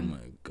passenger one. Oh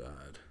my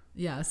God.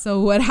 Yeah.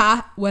 So what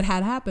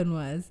had happened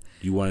was.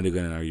 You wanted to get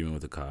in an argument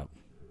with the cop.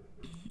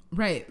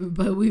 Right.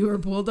 But we were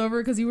pulled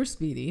over because you were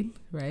speeding.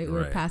 Right. We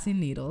were passing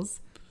needles,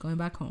 going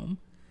back home.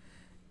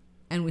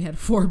 And we had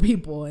 4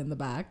 people in the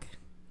back.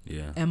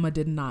 Yeah. Emma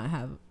did not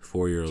have.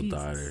 4-year-old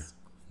daughter.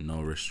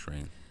 No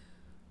restraint.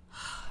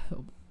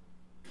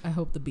 I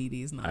hope the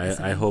BD's not.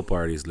 I hope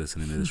Artie's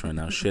listening to this right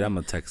now. Shit, I'm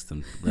gonna text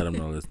him, let him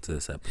know listen to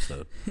this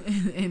episode.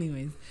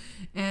 Anyways,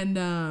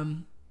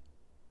 and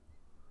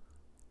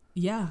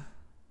yeah,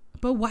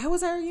 but why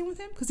was I arguing with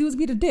him? Because he was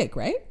being a dick,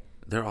 right?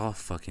 They're all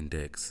fucking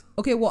dicks.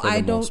 Okay, well,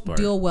 I don't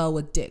deal well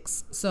with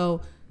dicks,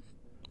 so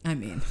I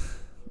mean,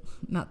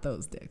 not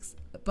those dicks,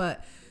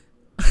 but.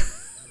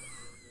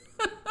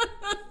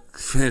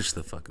 Finish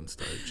the fucking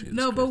story. Jesus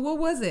no, Christ. But what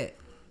was it?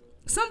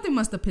 Something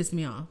must have pissed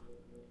me off.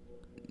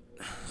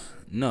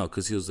 No,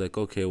 because he was like,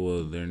 okay,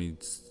 well,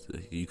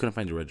 you couldn't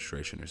find your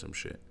registration or some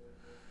shit.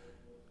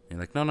 And you're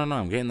like, no,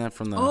 I'm getting that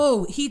from the...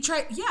 Oh, he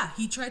tried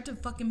to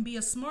fucking be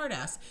a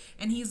smartass,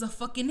 and he's a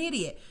fucking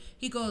idiot.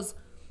 He goes,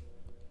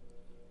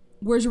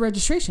 where's your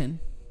registration?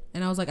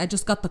 And I was like, I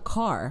just got the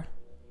car.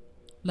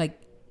 Like,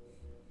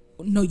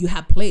 no, you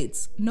have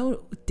plates.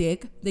 No,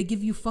 dick. They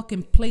give you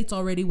fucking plates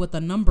already with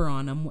a number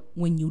on them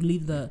when you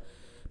leave the...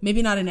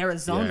 Maybe not in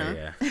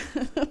Arizona.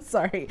 Yeah.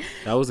 Sorry.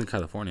 That was in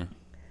California.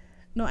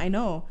 No, I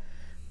know.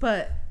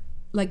 But,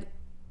 like,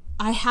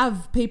 I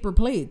have paper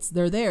plates.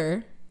 They're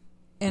there.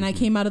 And I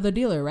came out of the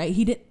dealer, right?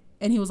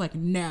 And he was like,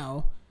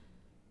 no.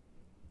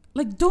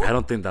 Like, don't... I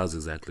don't think that was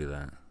exactly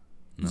that.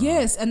 No.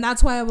 Yes, and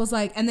that's why I was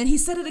like... And then he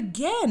said it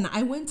again.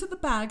 I went to the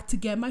back to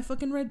get my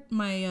fucking...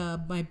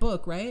 my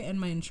book, right? And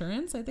my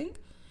insurance, I think.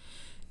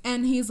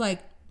 And he's like,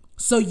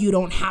 so you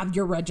don't have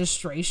your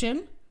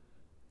registration?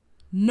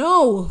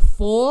 No,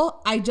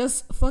 fool. I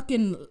just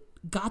fucking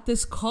got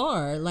this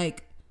car.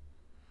 Like...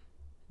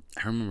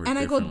 I remember. And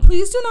I go,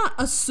 please do not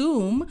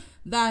assume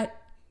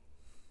that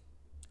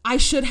I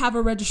should have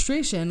a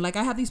registration. Like,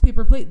 I have these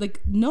paper plates.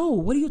 Like, no,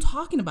 what are you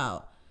talking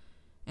about?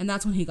 And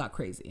that's when he got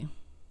crazy.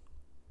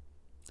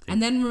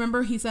 And then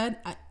remember, he said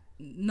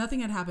nothing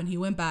had happened. He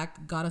went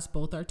back, got us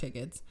both our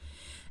tickets,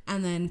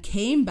 and then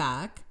came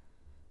back.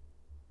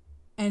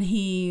 And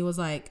he was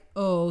like,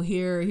 oh,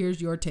 here's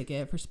your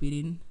ticket for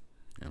speeding.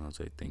 And I was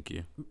like, thank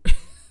you.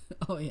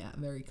 Oh, yeah,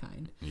 very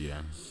kind.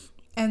 Yeah.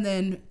 And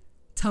then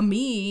to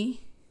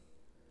me...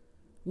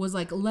 was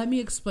like, let me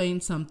explain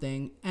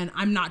something, and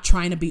I'm not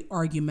trying to be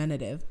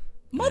argumentative.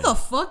 Yeah.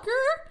 Motherfucker!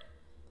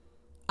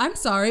 I'm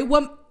sorry.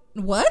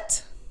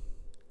 What?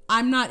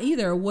 I'm not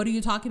either. What are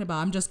you talking about?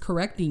 I'm just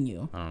correcting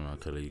you. I don't know,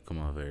 Kelly. You come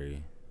out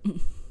very...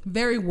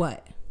 Very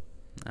what?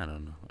 I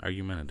don't know.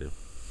 Argumentative.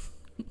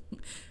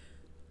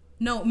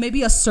 No,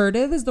 maybe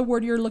assertive is the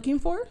word you're looking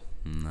for?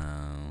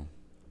 No.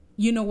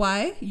 You know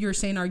why you're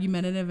saying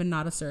argumentative and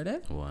not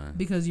assertive? Why?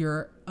 Because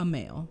you're a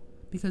male.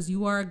 Because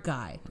you are a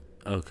guy.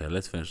 Okay,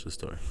 let's finish the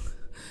story.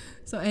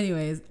 So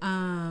anyways,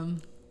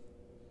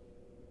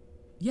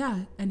 yeah,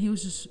 and he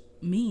was just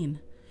mean.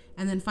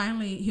 And then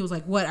finally he was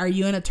like, what, are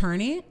you an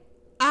attorney?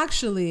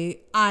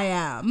 Actually, I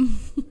am.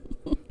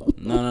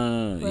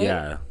 No. Right?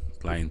 Yeah,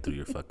 lying through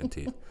your fucking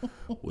teeth.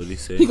 What did he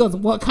say? He goes,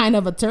 what kind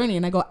of attorney?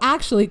 And I go,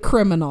 actually,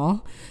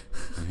 criminal.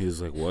 And he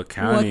was like, what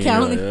county? What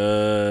county?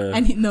 Like,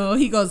 And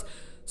he goes,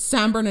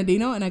 San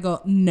Bernardino. And I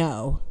go,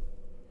 no.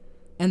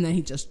 And then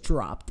he just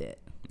dropped it.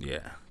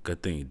 Yeah.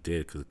 Good thing he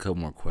did, because a couple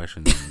more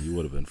questions and you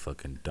would have been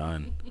fucking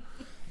done.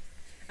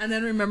 And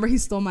then remember he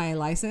stole my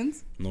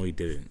license? No, he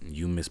didn't.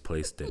 You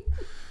misplaced it.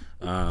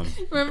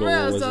 Remember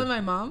I was telling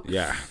my mom?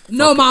 Yeah.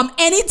 No, Mom,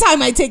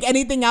 anytime I take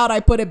anything out, I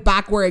put it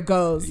back where it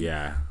goes.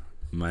 Yeah.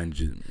 Mind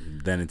you,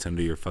 then it's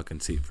under your fucking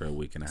seat for a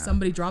week and a half.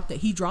 Somebody dropped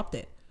it. He dropped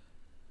it.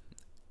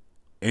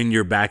 In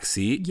your back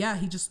seat? Yeah,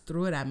 he just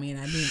threw it at me. And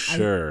I mean,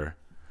 sure.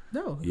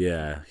 No.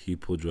 Yeah, he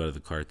pulled you out of the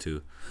car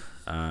too.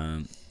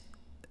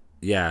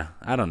 Yeah,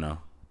 I don't know.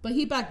 But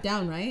he backed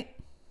down, right?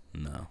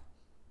 No.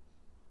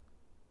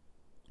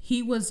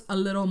 He was a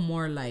little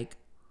more like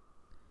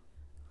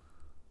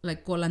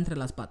cola entre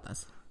las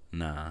patas.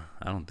 Nah,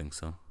 I don't think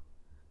so.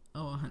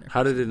 Oh, 100%.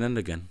 How did it end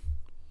again?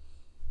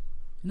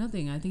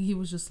 Nothing. I think he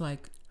was just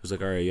like... He was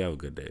like, all right, you have a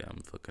good day.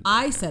 I'm fucking...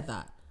 I said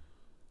that.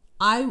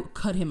 I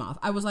cut him off.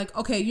 I was like,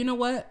 okay, you know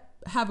what?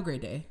 Have a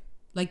great day.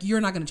 Like,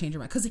 you're not going to change your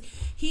mind. Because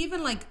he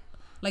even no,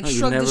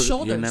 shrugged his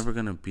shoulders. You're never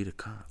going to beat a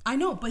cop. I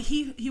know, but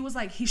he was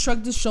like, he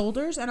shrugged his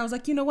shoulders. And I was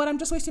like, you know what? I'm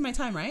just wasting my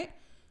time, right?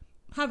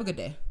 Have a good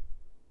day.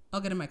 I'll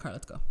get in my car.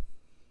 Let's go.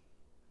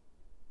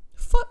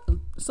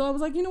 So I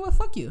was like, you know what?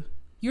 Fuck you.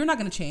 You're not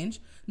going to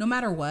change. No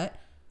matter what.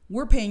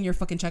 We're paying your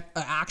fucking check.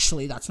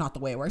 Actually, that's not the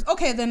way it works.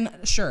 Okay, then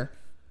sure.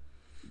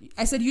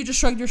 I said, you just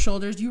shrugged your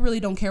shoulders. You really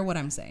don't care what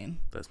I'm saying.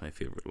 That's my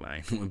favorite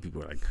line. When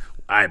people are like,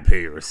 I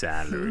pay your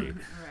salary.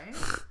 Right?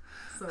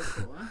 So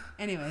cool.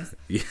 Anyways.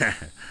 Yeah,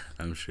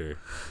 I'm sure.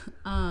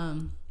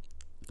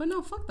 But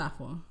no, fuck that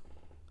fool.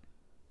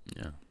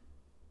 Yeah.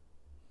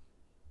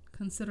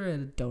 Consider it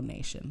a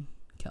donation,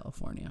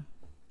 California.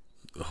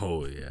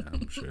 Oh, yeah.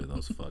 I'm sure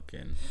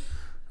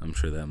I'm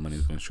sure that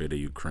money's going straight to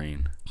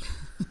Ukraine.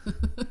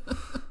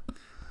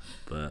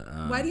 But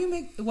why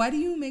do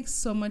you make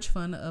so much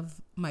fun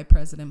of my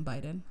President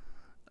Biden?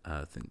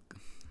 I think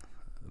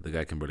the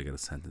guy can barely get a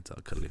sentence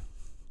out, Kelly.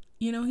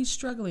 You know, he's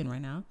struggling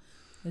right now.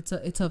 It's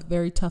a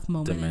very tough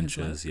moment.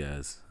 Dementia is,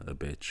 yes, a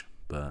bitch.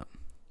 But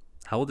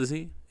how old is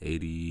he?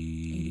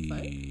 80.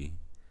 85?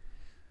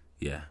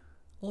 Yeah.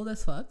 Old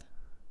as fuck.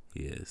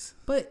 He is.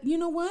 But you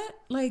know what?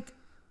 Like,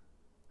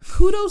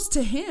 kudos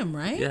to him,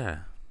 right? Yeah.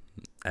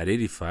 At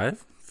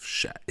 85?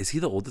 Is he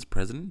the oldest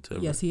president to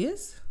ever? Yes, he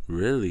is.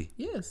 Really?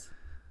 Yes.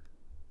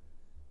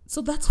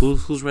 So that's...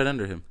 Who's right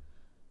under him?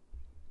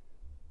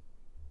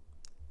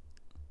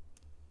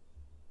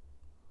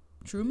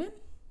 Truman?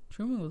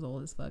 Truman was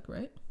old as fuck,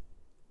 right?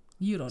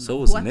 You don't know. So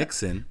was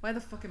Nixon. Why the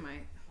fuck am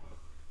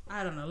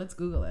I don't know. Let's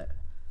Google it.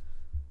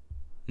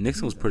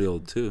 Nixon was pretty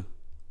old, too.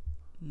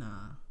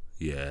 Nah.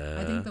 Yeah.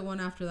 I think the one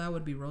after that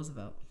would be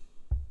Roosevelt.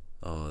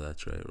 Oh,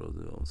 that's right.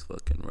 Roosevelt was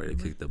fucking ready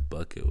to kick the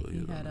bucket. He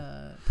had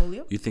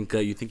polio. You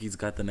think he's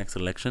got the next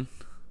election?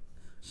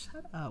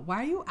 Shut up. Why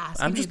are you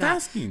asking? I'm just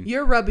asking.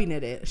 You're rubbing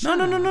it in.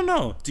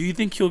 No. Do you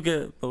think he'll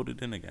get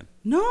voted in again?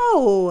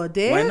 No,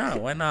 Dick.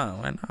 Why not?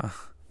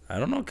 I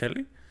don't know,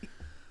 Kelly.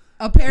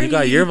 Apparently, You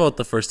got your vote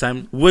the first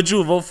time. Would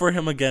you vote for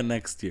him again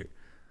next year?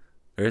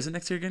 Or is it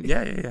next year again?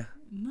 Yeah.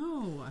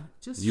 No,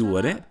 just you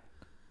wouldn't. Up.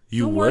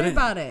 You Don't wouldn't. worry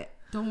about it.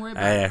 Don't worry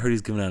about it. I heard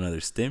he's giving out another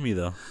stimmy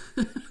though.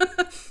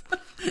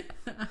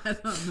 I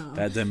don't know.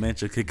 That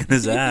dementia kicking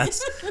his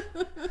ass.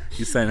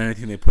 He signed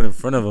anything they put in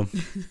front of him.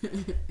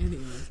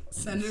 Anyway,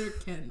 Senator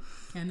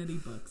Kennedy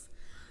books.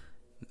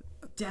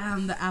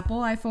 Damn, the Apple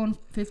iPhone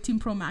 15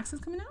 Pro Max is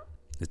coming out.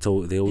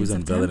 They always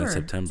unveil it in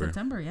September.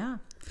 September, yeah.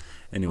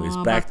 Anyways,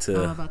 back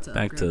to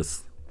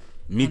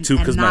me too,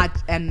 because my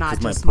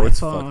port's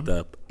fucked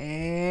up.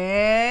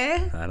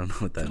 I don't know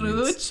what that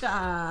means.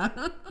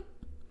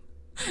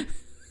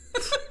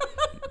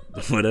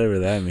 Whatever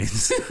that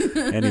means.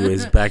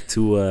 Anyways, back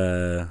to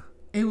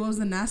it was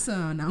a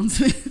NASA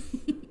announcement.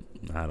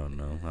 I don't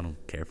know. I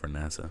don't care for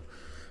NASA,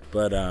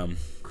 but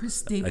Chris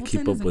Stapleton I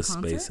keep up with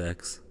concert?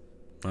 SpaceX.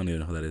 I don't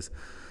even know who that is.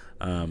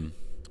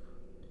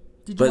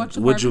 Did you watch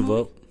the would you movie?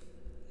 vote?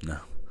 No.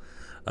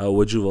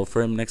 Would you vote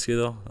for him next year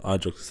though? All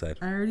jokes aside.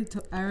 I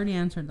already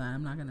answered that.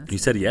 I'm not gonna. You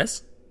said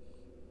yes.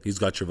 He's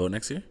got your vote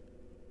next year.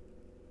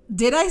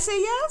 Did I say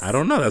yes? I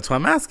don't know. That's why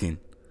I'm asking.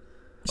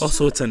 Oh,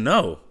 so it's a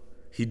no.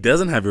 He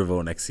doesn't have your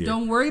vote next year.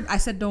 Don't worry. I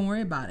said don't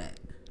worry about it.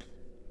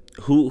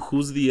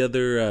 Who's the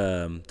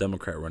other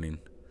Democrat running?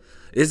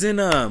 Isn't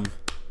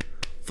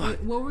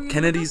Wait, what were you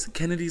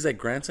Kennedy's like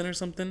grandson or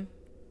something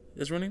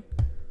is running?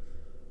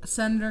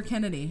 Senator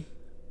Kennedy.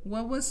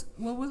 What was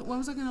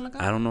I gonna look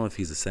up? I don't know if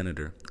he's a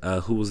senator.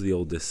 Who was the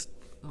oldest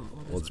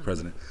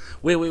president?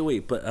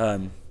 Wait.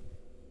 But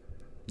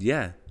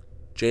yeah,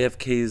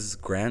 JFK's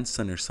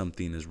grandson or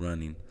something is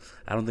running.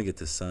 I don't think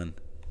it's his son.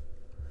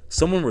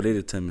 Someone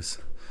related to him is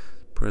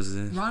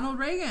President Ronald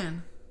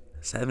Reagan.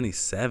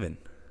 77.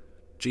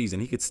 Jeez,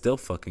 and he could still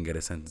fucking get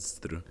a sentence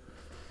through.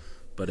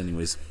 But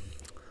anyways,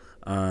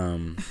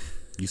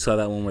 you saw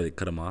that one where they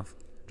cut him off,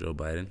 Joe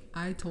Biden?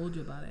 I told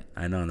you about it.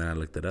 I know, and then I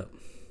looked it up.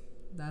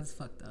 That's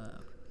fucked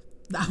up.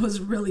 That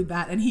was really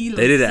bad, and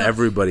they did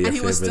everybody a favor.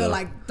 And he was still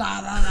like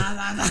da da da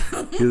da da.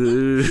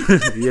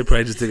 He had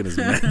probably just taken his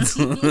meds.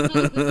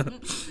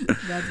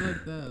 That's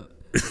fucked up.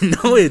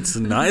 No, it's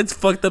not. It's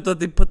fucked up that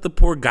they put the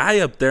poor guy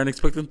up there and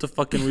expect him to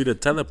fucking read a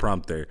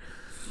teleprompter.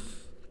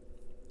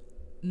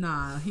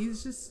 Nah,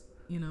 he's just,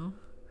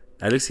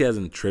 At least he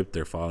hasn't tripped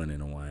or fallen in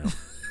a while.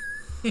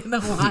 In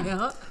a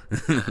while?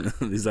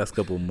 These last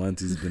couple of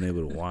months, he's been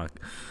able to walk.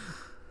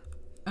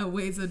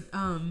 Wait, so,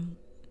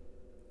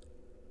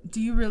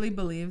 do you really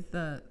believe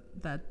that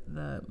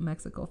the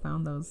Mexico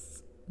found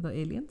the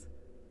aliens?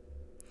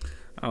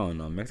 I don't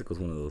know. Mexico's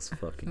one of those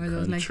fucking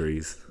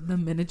countries. Like the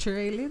miniature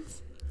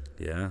aliens?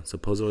 Yeah,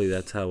 supposedly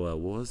that's how. What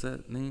was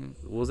that name?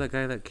 What was that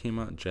guy that came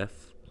out? Jeff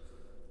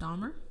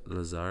Dahmer?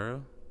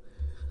 Lazaro?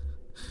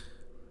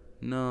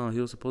 No, he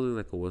was supposedly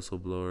like a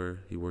whistleblower.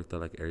 He worked at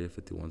like Area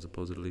 51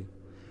 supposedly.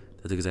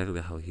 That's exactly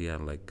how he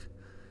had like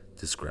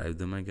described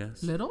them, I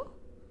guess. Little.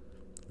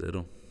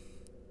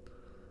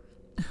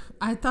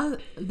 I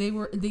thought they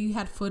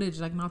had footage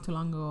like not too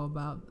long ago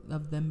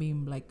of them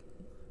being like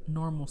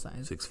normal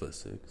size.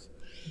 6'6".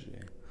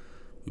 Shit.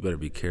 We better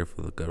be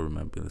careful. The government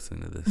might be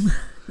listening to this.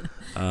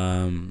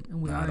 And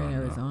we are in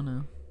Arizona.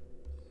 Know.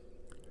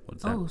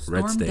 What's that?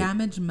 Storm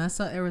damaged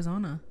Mesa,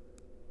 Arizona.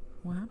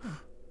 What happened?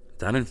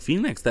 Down in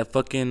Phoenix, that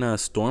fucking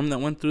storm that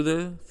went through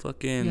there.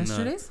 Fucking.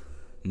 Yesterday's?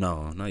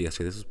 No, not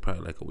yesterday. This was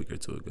probably like a week or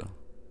two ago.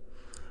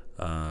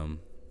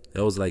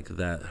 It was like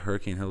that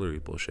Hurricane Hillary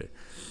bullshit.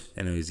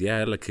 Anyways,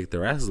 yeah, it like kicked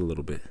their asses a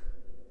little bit.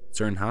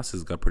 Certain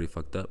houses got pretty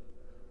fucked up.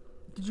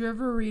 Did you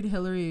ever read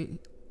Hillary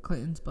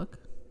Clinton's book?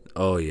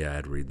 Oh yeah,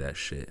 I'd read that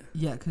shit.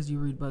 Yeah, because you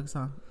read books,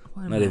 huh?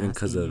 Not even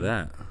because of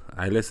that.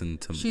 I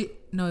listened to.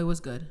 No, it was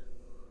good.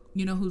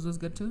 You know whose was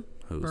good too?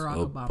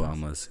 Barack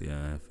Obama's.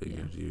 Yeah, I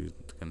figured you were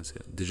gonna say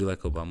it. Did you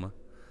like Obama?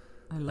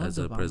 I love as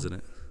a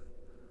president.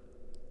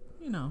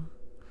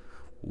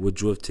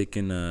 Would you have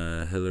taken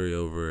Hillary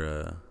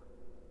over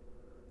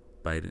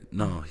Biden?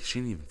 No, she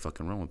didn't even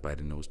fucking run with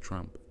Biden. It was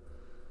Trump.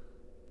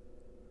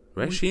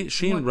 Right? She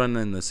didn't run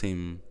in the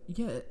same.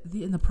 Yeah,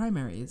 in the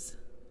primaries.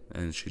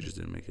 And she just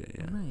didn't make it.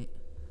 Yeah. Right.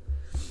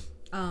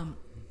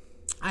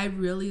 I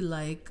really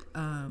like.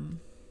 You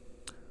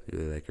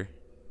really like her?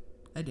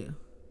 I do.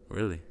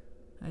 Really?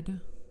 I do.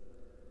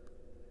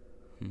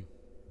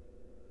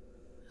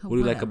 What do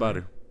you like about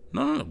her?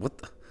 No. What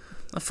the?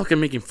 I'm not fucking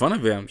making fun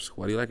of it. I'm just,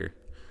 why do you like her?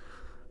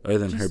 Other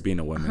than her being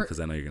a woman, because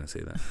I know you're going to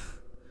say that.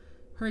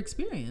 Her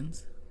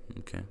experience.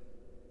 Okay.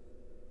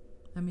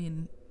 I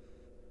mean,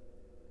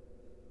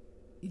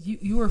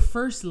 you were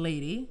first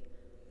lady.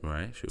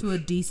 Right. To a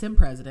decent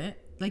president.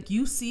 Like,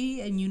 you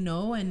see and you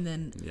know, and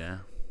then... Yeah.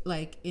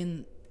 Like,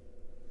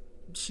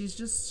 she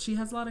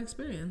has a lot of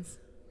experience.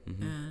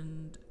 Mm-hmm.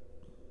 And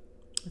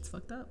it's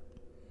fucked up.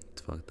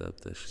 It's fucked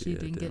up that she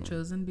didn't get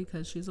chosen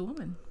because she's a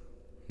woman.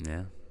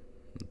 Yeah.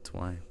 That's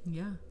why.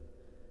 Yeah.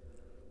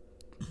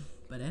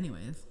 But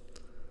anyways.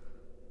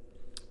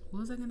 What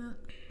was I gonna...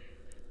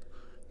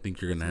 Think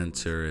you're gonna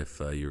answer if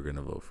you were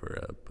gonna vote for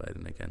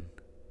Biden again?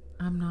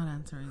 I'm not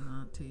answering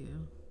that to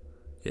you.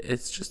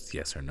 It's just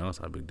yes or no. It's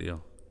not a big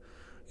deal.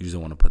 You just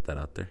don't want to put that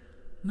out there.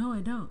 No,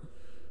 I don't.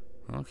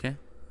 Okay,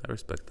 I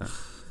respect that.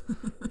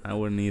 I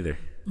wouldn't either,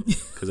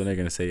 because I'm not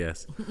gonna say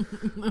yes.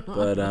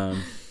 But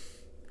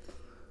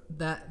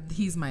that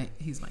he's my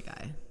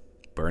guy.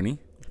 Bernie.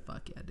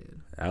 Fuck yeah,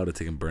 dude. I would have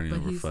taken Bernie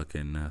over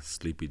fucking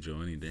Sleepy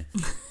Joe any day.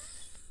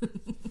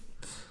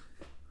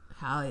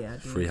 Hell yeah,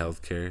 dude. Free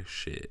healthcare,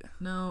 shit.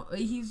 No,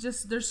 he's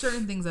just, there's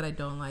certain things that I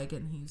don't like,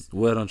 and he's...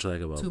 What don't you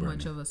like about Bernie? Too Bernie?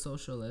 much of a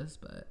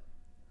socialist, but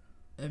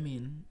I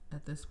mean,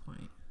 at this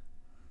point,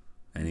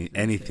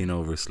 anything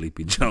over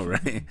Sleepy Joe,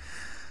 right?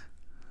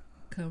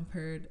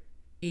 Compared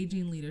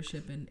aging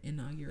leadership and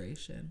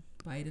inauguration.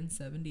 Biden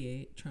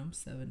 78, Trump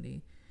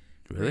 70.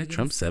 Really?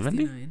 Trump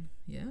 70?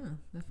 Yeah,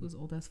 that was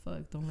old as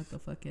fuck. Don't let the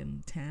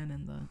fucking tan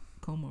and the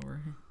comb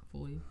over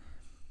fool you.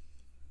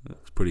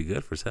 That's pretty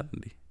good for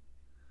 70.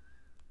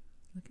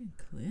 Look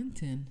at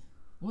Clinton.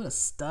 What a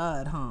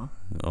stud, huh?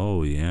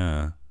 Oh,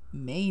 yeah.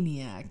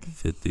 Maniac.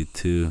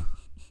 52.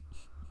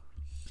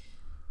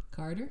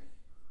 Carter?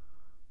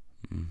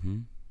 Mm-hmm.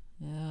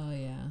 Oh,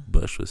 yeah.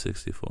 Bush was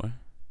 64.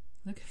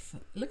 Look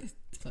at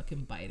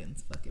fucking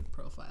Biden's fucking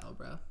profile,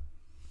 bro.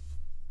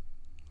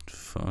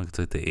 Fuck, it's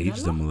like they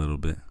aged him a little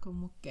bit.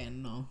 Como que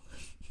no?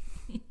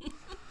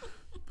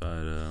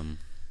 But,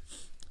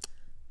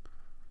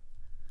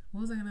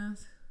 what was I gonna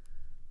ask?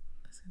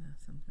 I was gonna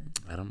ask something.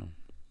 I don't know.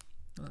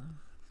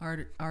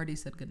 Artie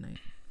said goodnight.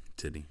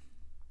 Did he?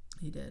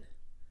 He did.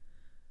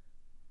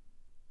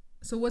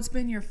 So what's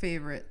been your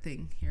favorite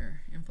thing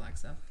here in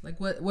Flagstaff? Like,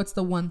 what's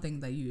the one thing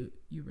that you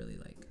really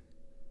like?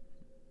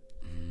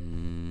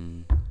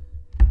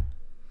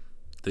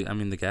 I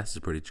mean, the gas is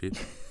pretty cheap.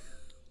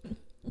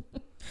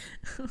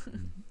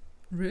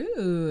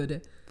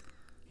 Rude.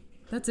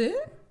 That's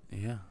it?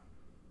 Yeah.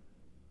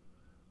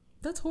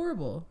 That's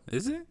horrible.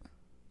 Is it?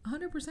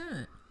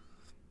 100%.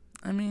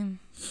 I mean,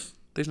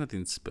 there's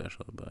nothing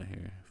special about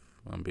here,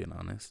 if I'm being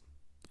honest.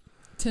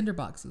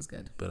 Tinderbox is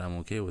good. But I'm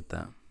okay with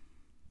that.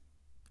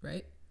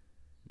 Right?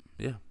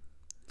 Yeah.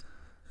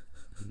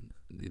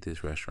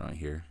 This restaurant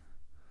here.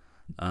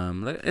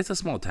 Like, it's a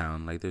small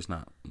town. Like, there's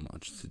not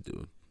much to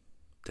do.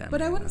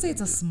 But I wouldn't say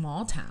it's a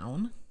small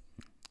town.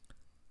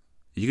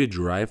 You could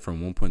drive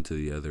from one point to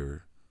the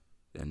other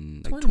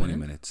in like 20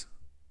 minutes.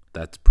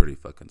 That's pretty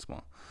fucking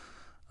small.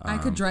 I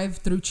could drive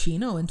through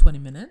Chino in 20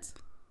 minutes.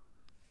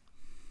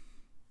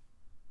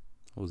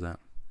 What was that?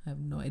 I have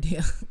no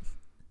idea.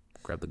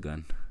 Grab the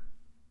gun.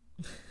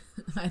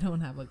 I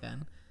don't have a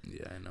gun.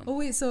 Yeah, I know. Oh,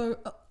 wait. So,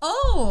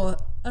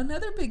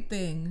 another big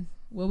thing.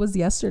 What was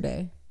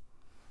yesterday?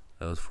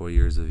 That was 4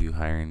 years of you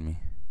hiring me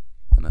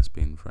and us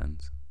being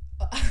friends.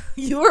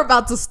 You were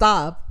about to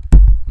stop.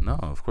 No,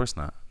 of course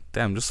not.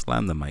 Damn, just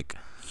slam the mic.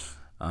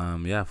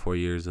 Yeah, 4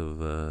 years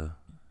of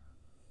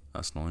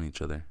us knowing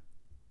each other.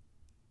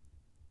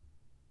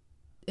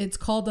 It's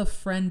called a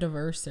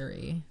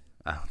friendiversary.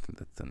 I don't think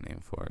that's the name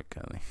for it,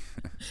 Kelly.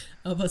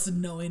 Of us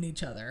knowing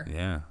each other.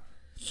 Yeah.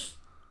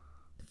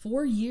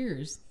 4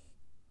 years.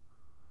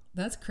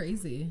 That's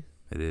crazy.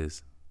 It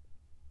is.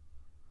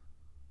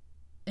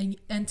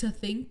 And to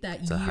think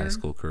that it's a high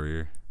school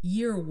career.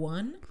 Year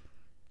one,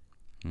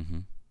 mm-hmm.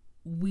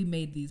 we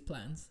made these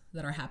plans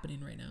that are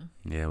happening right now.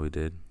 Yeah, we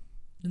did.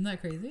 Isn't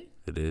that crazy?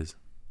 It is.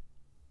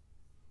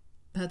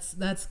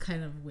 That's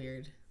kind of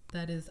weird.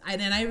 That is,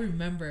 and I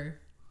remember.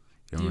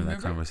 You remember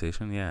that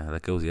conversation? Yeah,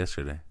 like it was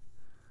yesterday.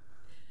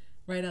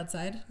 Right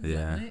outside?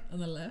 Yeah. Night, on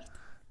the left?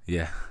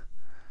 Yeah.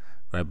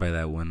 Right by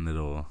that one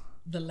little...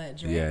 The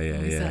ledge, right? Yeah.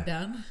 When we sat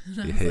down.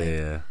 And I was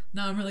like,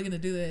 no, I'm really going to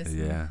do this.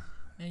 Yeah.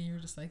 And you were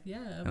just like,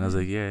 yeah. And I was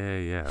like,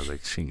 yeah. I was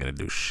like, she ain't going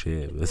to do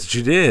shit. That's what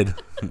you did.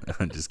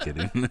 I'm just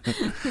kidding.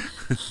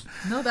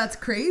 No, that's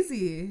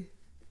crazy.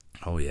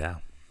 Oh, yeah.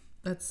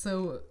 That's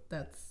cool.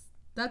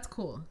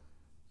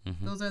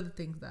 Mm-hmm. Those are the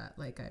things that,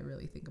 like, I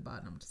really think about.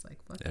 And I'm just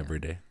like, fuck every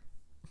day.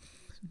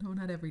 No,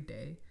 not every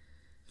day.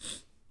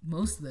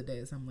 Most of the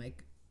days I'm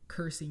like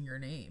cursing your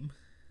name.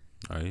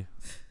 Are you?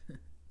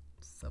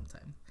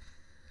 Sometimes.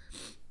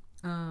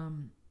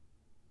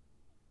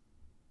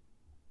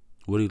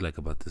 What do you like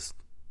about this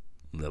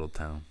little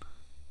town?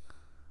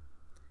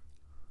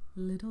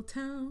 Little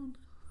town.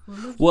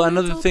 Well,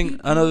 another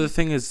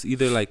thing is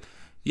either like,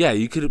 yeah,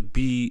 you could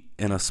be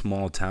in a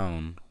small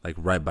town, like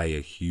right by a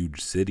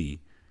huge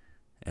city,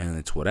 and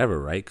it's whatever,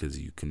 right? Because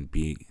you can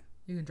be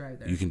You can drive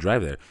there. You can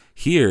drive there.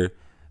 Here,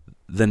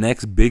 the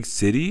next big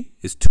city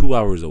is 2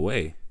 hours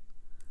away.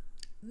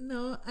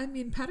 No, I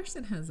mean,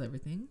 Patterson has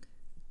everything.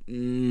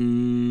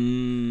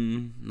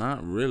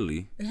 Not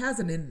really. It has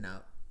an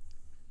In-N-Out.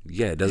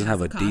 Yeah, it doesn't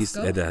have a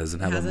decent. It doesn't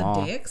have a mall. It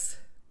has a Dick's.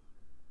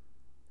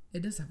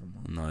 It does have a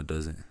mall. No, it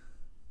doesn't.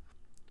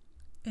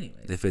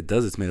 Anyways. If it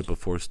does, it's made up of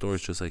 4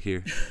 stores, just like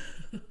here.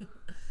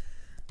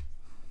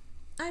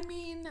 I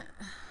mean,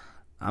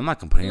 I'm not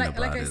complaining about it.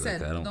 Like I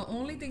said, the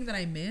only thing that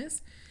I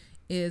miss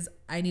is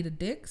I need a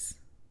Dick's,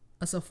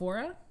 a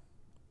Sephora,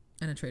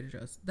 and a Trader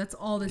Joe's. That's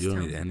all this. You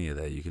don't need any of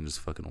that. You can just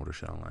fucking order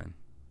shit online.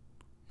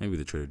 Maybe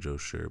the Trader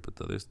Joe's, sure, but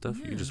the other stuff,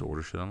 you can just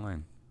order shit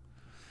online.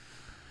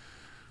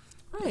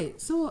 Right.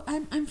 So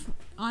I'm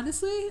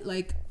honestly,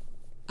 like,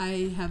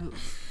 I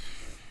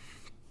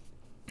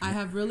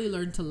have really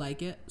learned to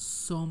like it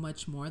so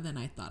much more than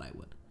I thought I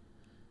would.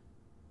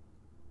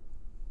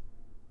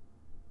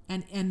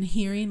 And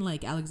hearing,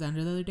 like,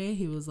 Alexander the other day,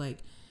 he was like,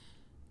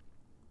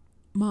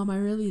 Mom, I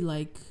really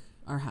like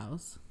our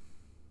house.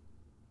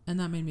 And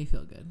that made me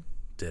feel good.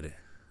 Did it?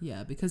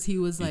 Yeah, because he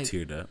was like...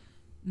 You teared up?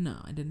 No,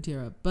 I didn't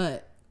tear up.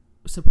 But,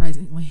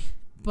 surprisingly.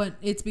 But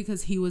it's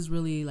because he was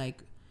really,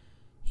 like...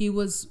 He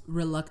was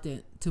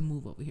reluctant to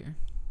move over here.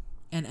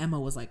 And Emma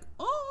was like,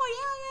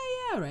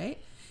 oh, yeah,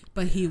 right?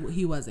 But he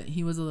wasn't.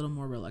 He was a little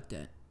more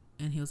reluctant.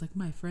 And he was like,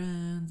 my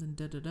friends and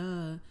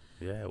da-da-da.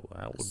 Yeah, well,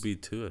 I would be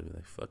too. I'd be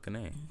like, fucking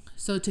A.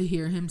 So to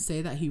hear him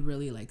say that he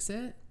really likes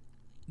it,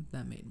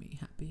 that made me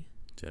happy.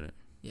 Did it?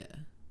 Yeah.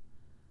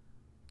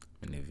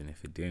 And even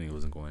if it didn't, he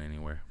wasn't going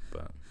anywhere.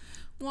 But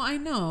well, I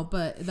know,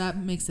 but that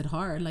makes it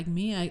hard. Like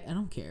me, I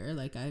don't care.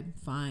 Like, I'm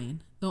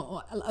fine.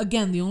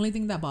 Again, the only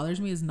thing that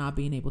bothers me is not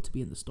being able to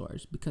be in the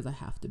stores because I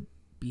have to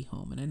be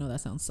home. And I know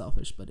that sounds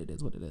selfish, but it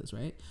is what it is,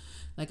 right?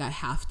 Like, I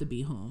have to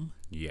be home.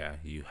 Yeah,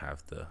 you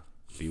have to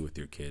be with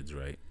your kids,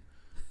 right?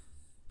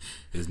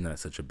 Isn't that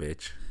such a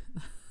bitch?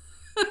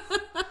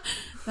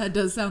 That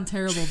does sound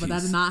terrible, but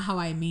that's not how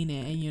I mean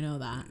it, and you know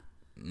that.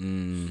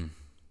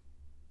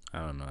 I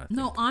don't know.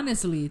 No,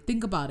 honestly,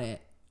 think about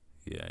it.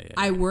 Yeah.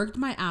 I worked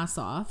my ass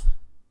off,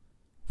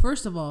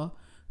 first of all,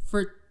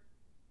 for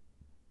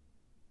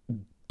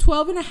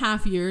 12 and a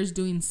half years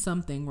doing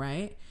something,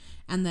 right?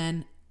 And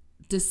then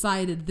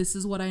decided this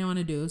is what I want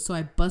to do. So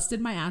I busted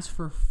my ass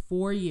for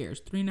 4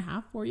 years.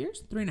 3.5, 4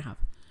 years? 3.5.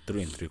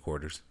 3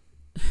 3/4.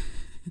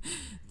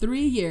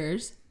 3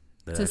 years.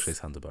 That actually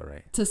sounds about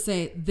right. To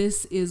say,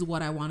 this is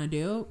what I want to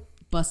do.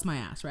 Bust my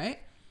ass, right?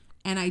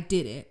 And I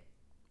did it.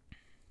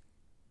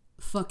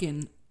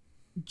 Fucking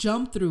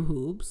jump through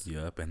hoops.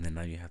 Yup, and then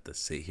now you have to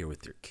sit here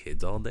with your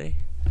kids all day.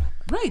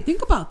 Right,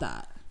 think about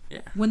that.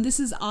 Yeah. When this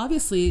is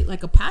obviously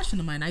like a passion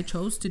of mine, I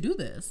chose to do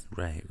this.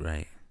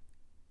 Right.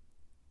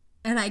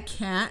 And I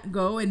can't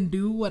go and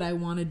do what I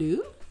want to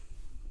do.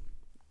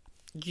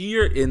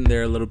 You're in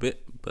there a little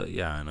bit, but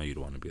yeah, I know you'd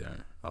want to be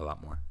there a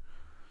lot more.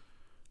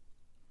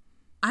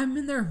 I'm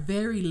in there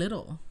very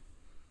little.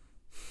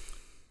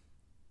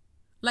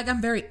 Like,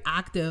 I'm very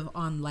active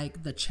on,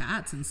 like, the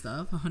chats and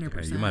stuff, 100%.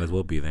 Yeah, you might as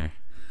well be there.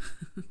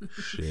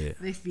 Shit.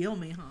 They feel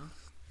me, huh?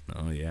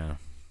 Oh, yeah.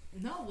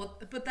 No,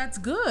 well, but that's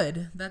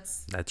good.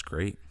 That's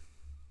great.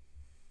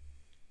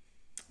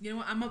 You know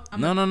what? I'm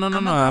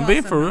I'm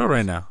being for real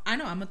right now. I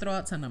know. I'm going to throw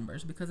out some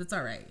numbers because it's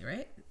all right?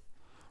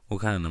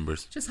 What kind of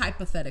numbers? Just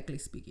hypothetically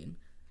speaking.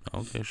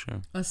 Okay,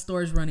 sure. A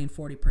store's running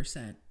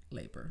 40%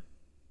 labor.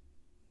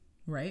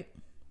 Right?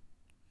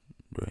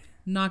 Right.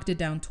 Knocked it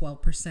down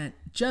 12%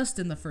 just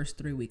in the first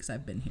 3 weeks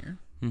I've been here.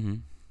 Mm-hmm.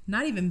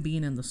 Not even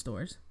being in the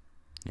stores.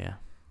 Yeah.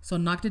 So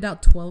knocked it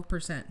out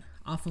 12%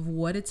 off of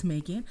what it's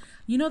making.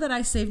 You know that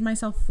I saved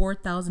myself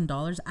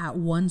 $4,000 at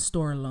one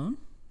store alone?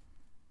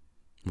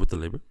 With the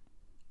labor?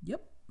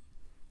 Yep.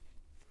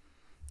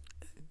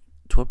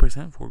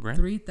 12%?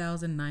 $4,000?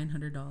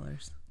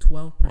 $3,900.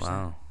 12%.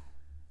 Wow.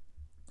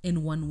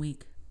 In 1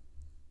 week.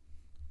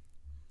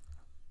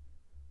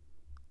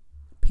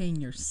 Paying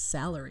your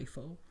salary,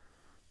 fool.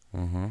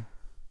 Mm-hmm.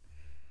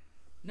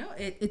 No,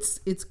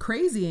 it's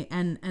crazy,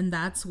 and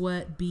that's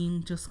what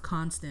being just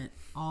constant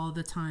all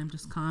the time,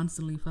 just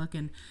constantly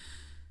fucking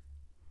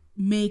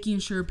making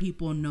sure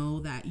people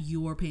know that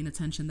you're paying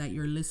attention, that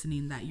you're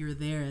listening, that you're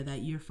there,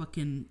 that you're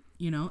fucking,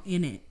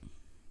 in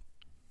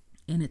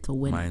it to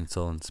win. Mind,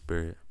 soul, and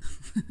spirit.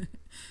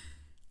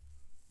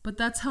 But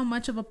that's how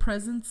much of a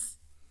presence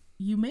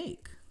you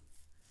make.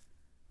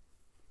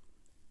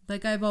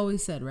 Like I've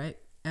always said, right?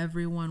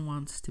 Everyone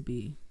wants to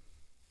be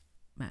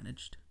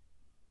managed.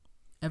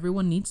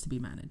 Everyone needs to be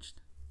managed.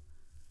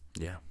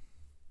 Yeah.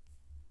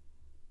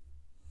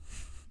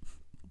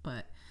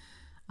 But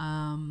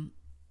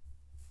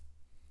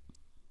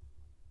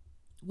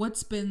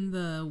what's been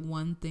the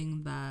one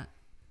thing that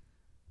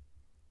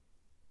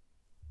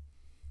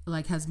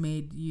like has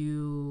made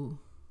you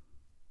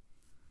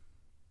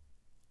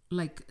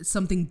like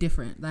something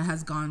different that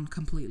has gone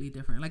completely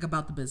different, like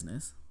about the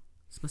business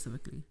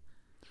specifically?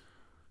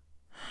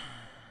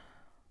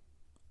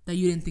 That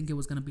you didn't think it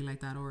was going to be like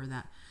that, or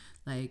that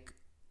like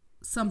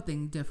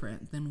something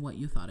different than what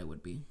you thought it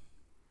would be.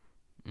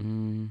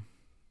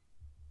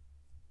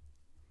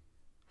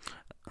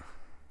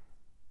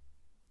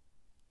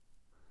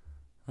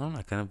 I don't know.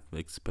 I kind of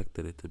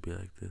expected it to be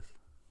like this.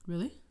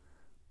 Really?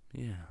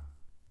 Yeah.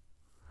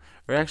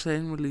 Or actually, I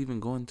didn't really even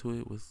go into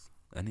it with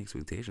any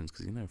expectations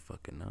because you never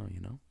fucking know,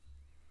 you know?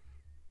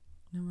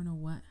 Never know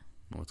what.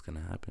 What's going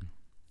to happen.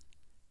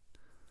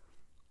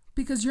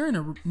 Because you're in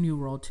a new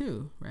role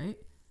too, right?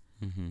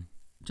 Mm-hmm.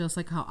 Just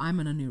like how I'm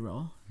in a new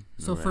role.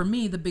 So for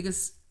me, the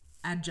biggest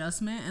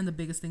adjustment and the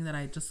biggest thing that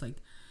I just like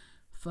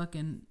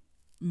fucking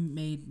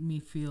made me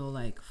feel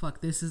like,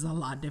 fuck, this is a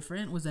lot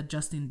different was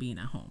adjusting being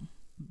at home.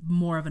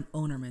 More of an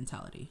owner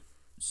mentality.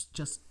 It's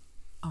just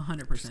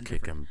 100% Just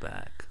kicking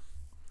back.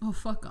 Oh,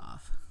 fuck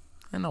off.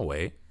 In a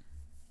way.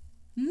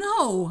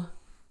 No.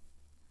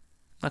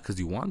 Not because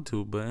you want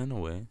to, but in a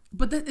way.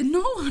 But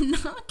no, I'm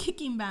not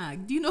kicking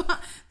back. Do you know how?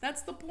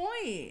 That's the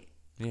point.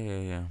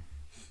 Yeah.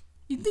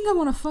 You think I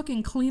want to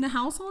fucking clean a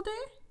house all day?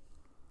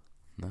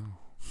 No.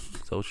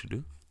 Is that what you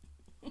do?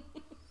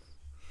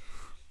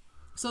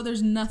 So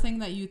there's nothing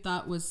that you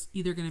thought was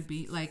either going to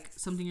be like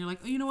something you're like,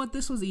 oh, you know what?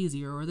 This was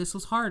easier or this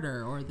was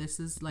harder or this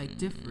is like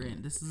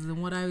different. This isn't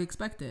what I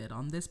expected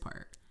on this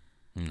part.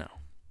 No.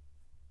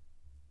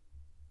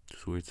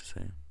 Just weird to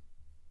say.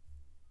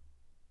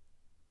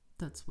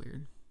 That's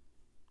weird.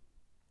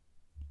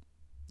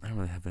 I don't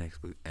really have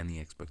any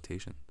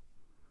expectation.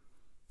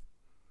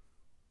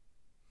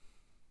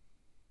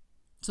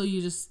 So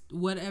you just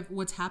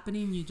what's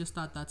happening? You just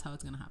thought that's how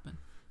it's gonna happen.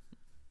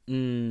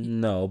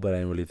 No, but I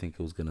didn't really think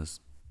it was gonna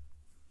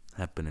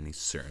happen any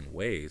certain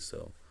way.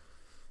 So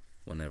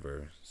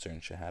whenever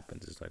certain shit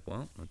happens, it's like,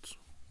 well, that's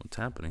what's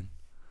happening.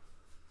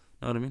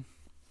 Know what I mean?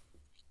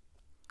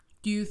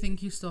 Do you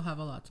think you still have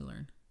a lot to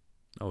learn?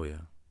 Oh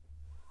yeah.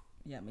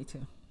 Yeah, me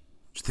too.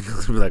 Just think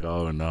it's gonna be like,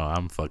 oh no,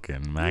 I'm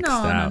fucking maxed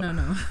out.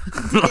 No.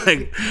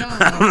 Like, no.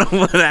 I don't know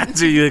what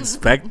answer you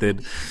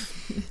expected.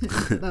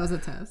 That was a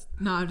test.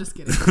 No, I'm just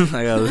kidding.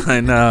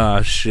 I know,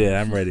 oh, shit,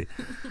 I'm ready.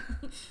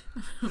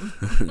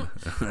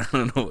 I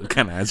don't know what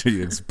kind of answer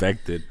you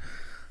expected.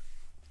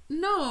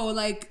 No,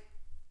 like,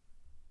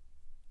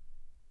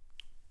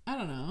 I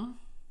don't know.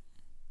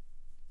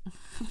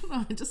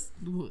 It just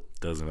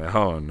doesn't.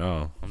 Oh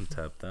no, I'm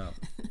tapped out.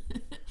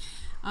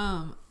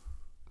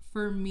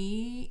 For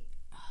me,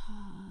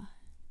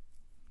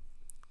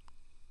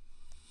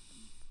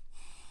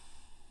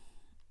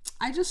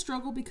 I just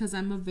struggle because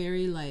I'm a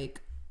very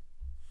like,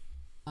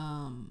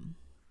 I'm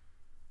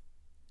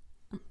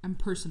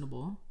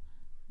personable,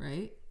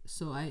 right?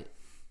 So I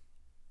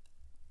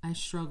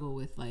struggle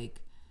with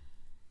like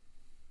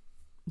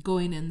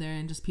going in there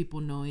and just people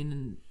knowing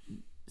and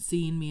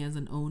seeing me as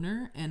an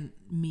owner and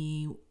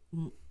me,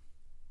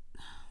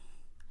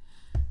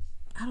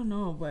 I don't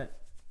know, but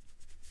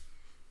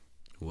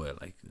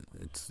what, like,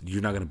 it's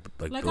you're not gonna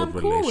like build I'm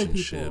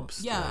relationships.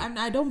 Cool yeah, like,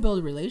 I don't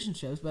build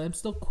relationships, but I'm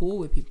still cool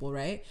with people,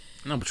 right?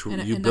 No, but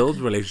you build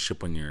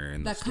relationship when you're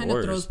in the stores. That kind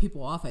of throws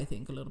people off, I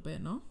think, a little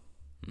bit. No.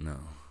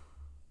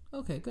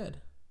 Okay, good.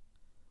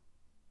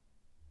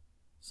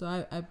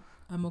 So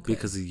I'm okay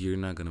because you're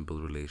not gonna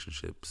build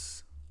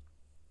relationships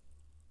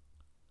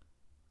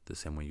the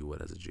same way you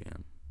would as a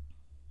GM.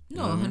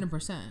 No,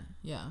 100%.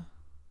 Yeah.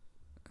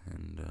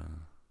 And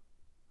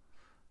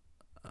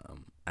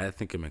I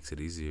think it makes it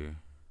easier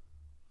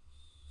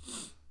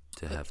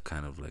to have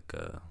kind of like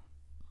a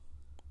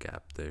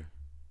gap there.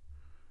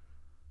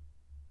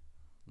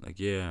 Like,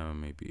 yeah,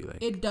 maybe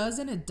like it does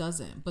and it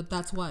doesn't, but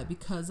that's why,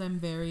 because I'm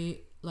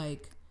very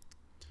like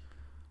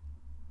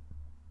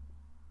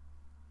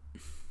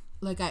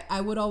I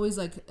would always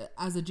like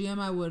as a GM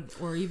I would,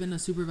 or even a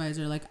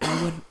supervisor, like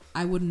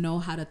I would know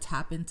how to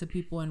tap into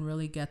people and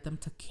really get them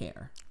to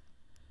care,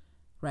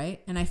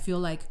 right? And I feel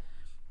like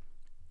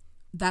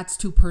that's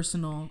too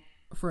personal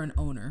for an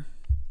owner.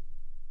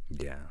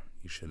 Yeah,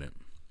 you shouldn't.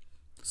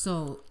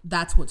 So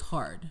that's what's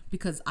hard,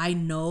 because I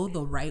know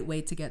the right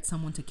way to get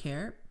someone to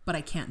care, but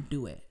I can't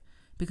do it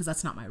because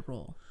that's not my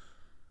role.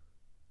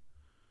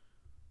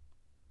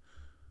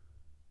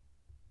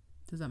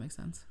 Does that make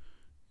sense?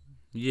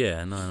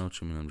 Yeah, no, I know what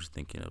you mean. I'm just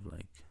thinking of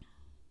like,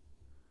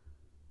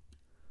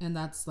 and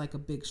that's like a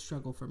big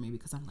struggle for me,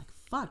 because I'm like,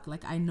 fuck,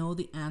 like I know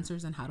the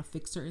answers and how to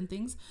fix certain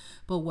things,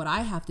 but what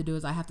I have to do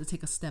is I have to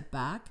take a step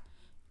back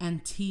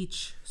and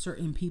teach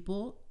certain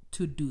people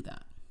to do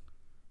that.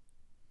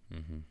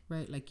 Mm-hmm.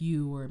 Right? Like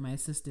you or my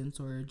assistants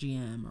or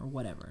GM or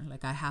whatever.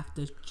 Like I have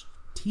to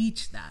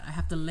teach that. I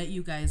have to let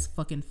you guys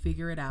fucking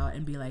figure it out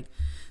and be like,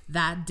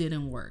 that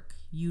didn't work.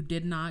 You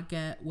did not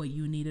get what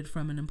you needed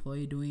from an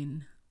employee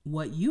doing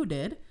what you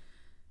did.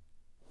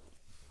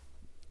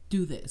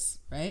 Do this,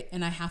 right?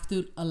 And I have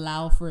to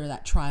allow for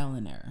that trial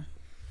and error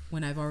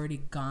when I've already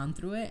gone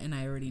through it and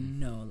I already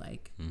know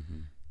like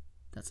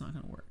that's not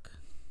gonna work.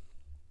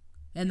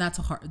 And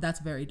that's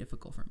very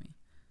difficult for me.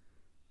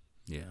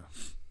 Yeah.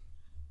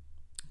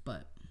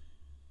 But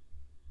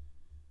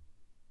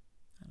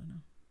I don't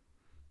know.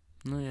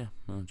 No, yeah,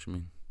 I know what you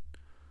mean.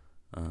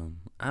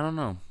 I don't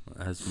know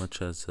as much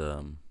as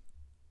I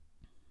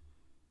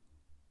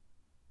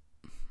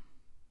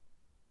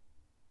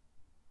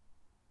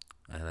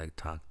like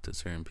talk to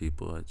certain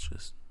people. It's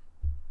just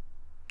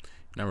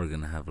you're never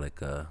gonna have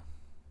like a.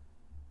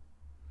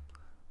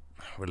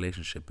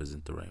 relationship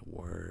isn't the right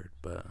word,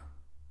 but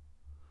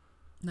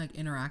like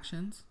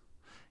interactions.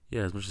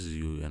 Yeah, as much as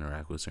you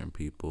interact with certain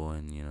people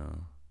and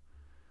you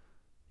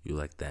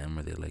like them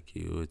or they like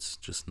you, it's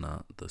just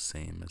not the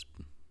same as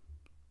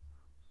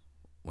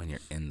when you're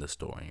in the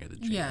store and you're the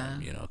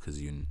GM. Yeah.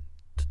 Because you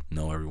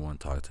know everyone,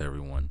 talk to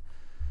everyone.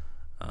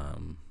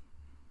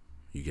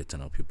 You get to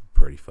know people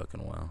pretty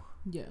fucking well.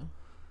 Yeah.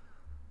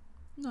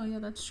 No, yeah,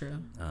 that's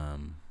true.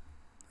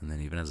 And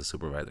then even as a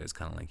supervisor, it's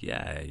kind of like,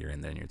 yeah, you're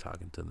in there and you're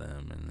talking to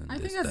them. And then I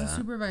think as a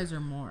supervisor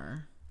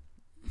more.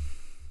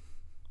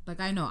 Like,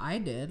 I know I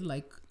did.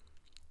 Like,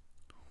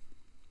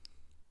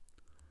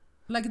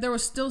 there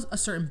was still a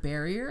certain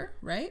barrier,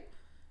 right?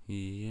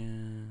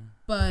 Yeah.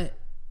 But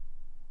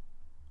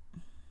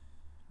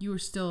you were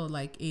still,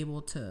 like,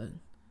 able to,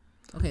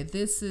 okay,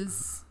 this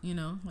is,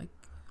 like,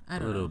 I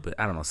don't know. A little bit.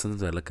 I don't know.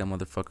 Sometimes I look at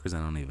motherfuckers, I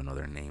don't even know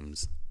their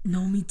names.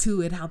 No, me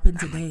too. It happened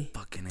today. Like,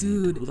 fucking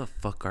dude. Who the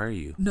fuck are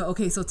you? No,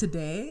 okay, so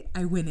today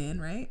I went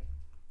in, right?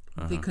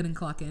 They couldn't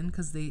clock in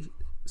because they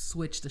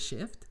switched the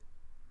shift,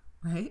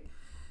 right?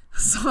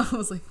 So I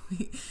was like,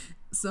 wait.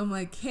 So I'm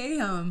like, hey,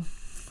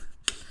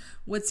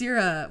 what's your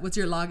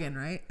login,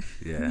 right?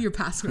 Yeah. Your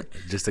password.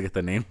 Just to get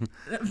the name.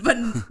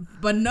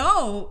 But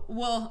no.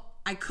 Well,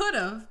 I could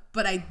have,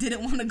 but I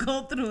didn't want to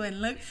go through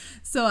and look.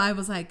 So I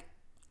was like,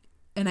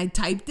 and I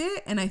typed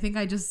it, and I think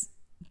I just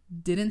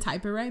didn't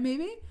type it right,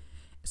 maybe.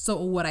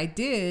 So what I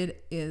did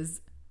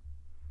is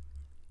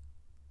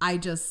I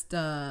just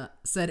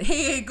said,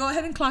 hey, go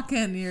ahead and clock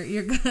in.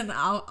 You're gonna,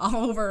 I'll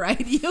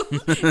override you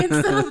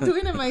instead of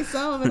doing it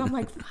myself. And I'm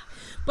like,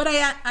 but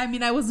I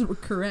mean, I was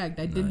correct.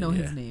 I didn't know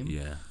his name.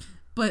 Yeah.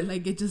 But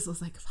like, it just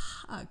was like,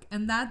 fuck.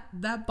 And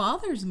that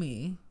bothers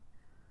me.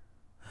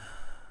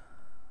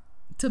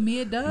 To me,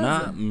 it does.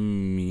 Not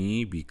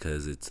me,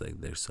 because it's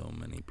like there's so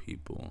many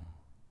people.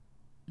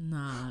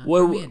 Nah.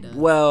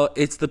 Well,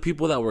 it's the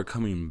people that were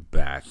coming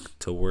back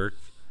to work.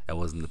 It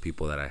wasn't the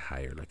people that I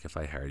hired. Like, if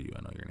I hired you,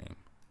 I know your name.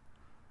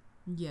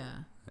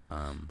 Yeah.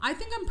 I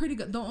think I'm pretty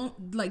good. The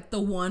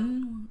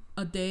 1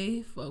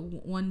 day,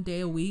 1 day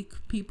a week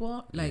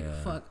people. Like,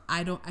 fuck.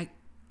 I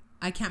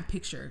can't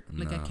picture.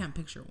 Like, I can't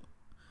picture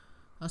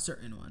a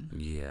certain one.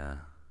 Yeah.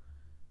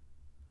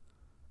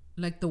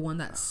 Like the one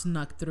that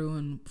snuck through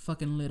and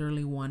fucking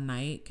literally one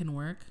night can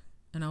work.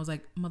 And I was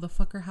like,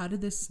 motherfucker, how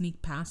did this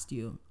sneak past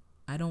you?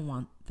 I don't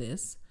want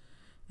this.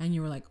 And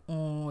you were like,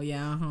 oh,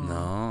 yeah. Huh.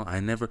 No,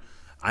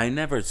 I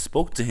never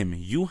spoke to him.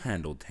 You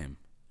handled him.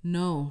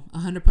 No,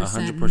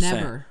 100%.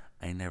 Never.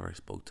 I never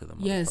spoke to them.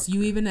 Yes,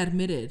 you even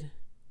admitted.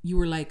 You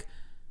were like,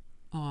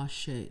 oh,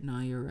 shit. No,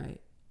 you're right.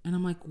 And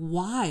I'm like,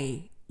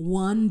 why?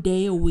 1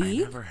 day a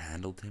week? I never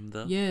handled him,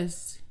 though.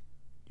 Yes.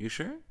 You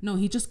sure? No,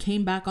 he just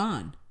came back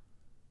on.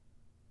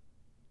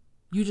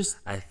 You just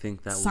I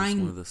think that was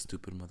one of the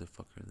stupid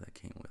motherfuckers that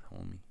came with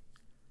homie.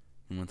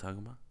 You want to talk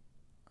about?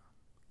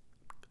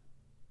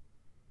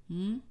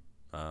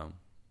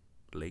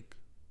 Blake?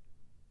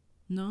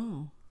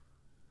 No.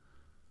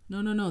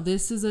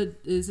 This is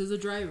a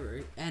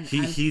driver, and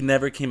he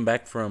never came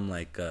back from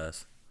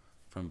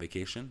from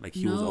vacation. Like,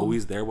 he was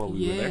always there while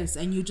we were there. Yes,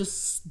 and you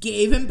just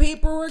gave him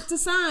paperwork to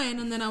sign,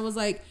 and then I was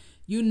like,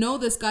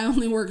 this guy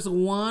only works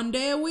 1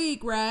 day a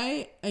week,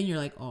 right? And you're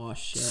like, oh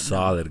shit.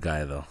 Solid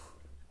guy though.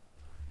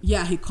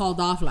 Yeah, he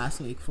called off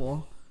last week,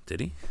 fool.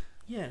 Did he?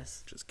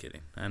 Yes. Just kidding.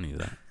 I knew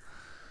that.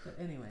 But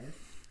anyways.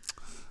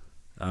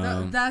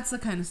 That's the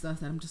kind of stuff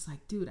that I'm just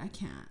like, dude, I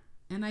can't.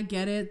 And I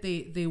get it.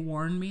 They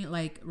warned me,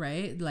 like,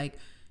 right? Like,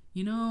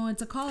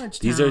 it's a college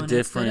town. These are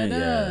different.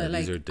 Yeah,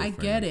 like, these are different.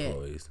 I get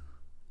employees. it.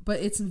 But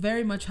it's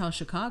very much how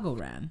Chicago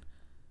ran.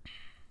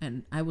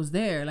 And I was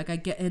there. Like, I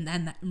get,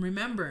 and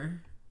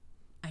remember,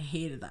 I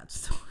hated that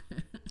store.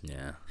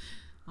 Yeah.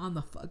 On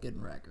the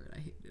fucking record, I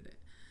hated it.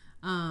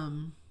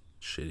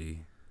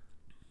 Shitty.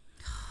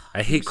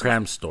 I hate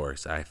cramped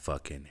stores. I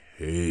fucking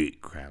hate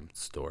cramped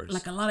stores.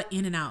 Like a lot of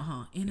in and out,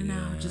 huh? In and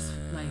out, just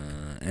like.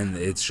 And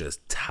it's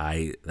just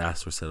tight. That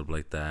store set up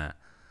like that.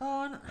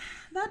 Oh, no,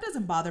 that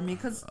doesn't bother me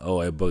because.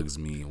 Oh, it bugs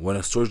me when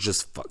a store's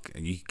just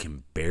fucking. You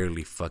can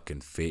barely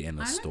fucking fit in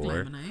a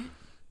store. Like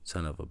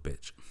Son of a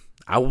bitch.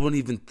 I wouldn't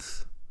even.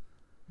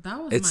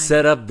 That was. It's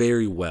set up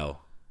very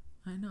well.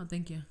 I know.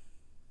 Thank you.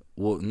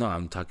 Well, no,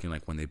 I'm talking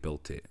like when they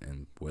built it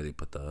and where they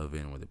put the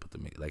oven, where they put the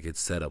meat. Like, it's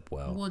set up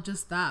well. Well,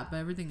 just that, but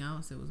everything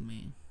else, it was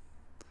me.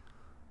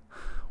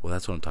 Well,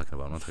 that's what I'm talking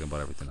about. I'm not talking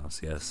about everything else.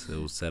 Yes, it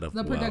was set up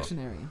well. The production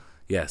area.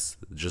 Yes,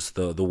 just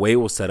the way it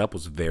was set up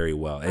was very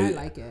well. I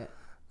like it.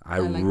 I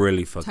like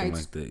really fucking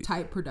like the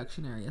tight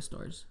production area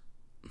stores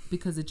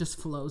because it just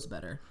flows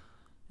better.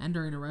 And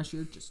during a rush,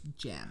 you're just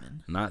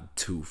jamming. Not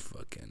too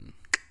fucking.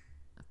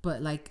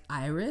 But like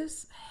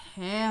Iris,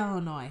 hell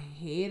no, I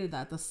hated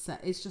that. The set,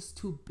 it's just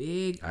too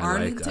big. I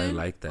like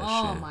that shit.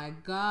 Oh my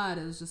god,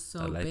 it was just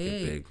so big.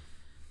 It big.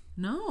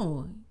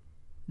 No,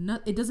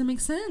 it doesn't make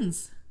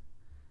sense.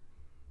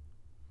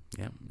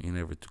 Yeah, you're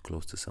never too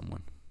close to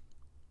someone.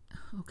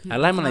 Okay, I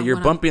like when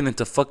you're bumping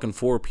into fucking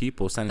 4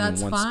 people standing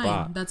in one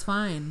spot. That's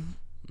fine.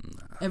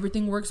 Nah.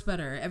 Everything works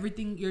better.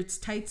 Everything, your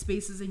tight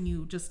spaces, and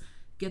you just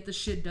get the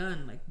shit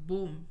done. Like,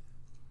 boom.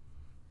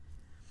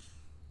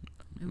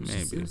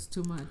 It was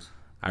too much.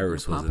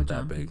 Iris wasn't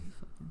that big.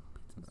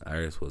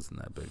 Iris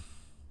wasn't that big.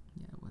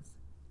 Yeah, it was.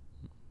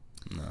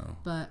 No.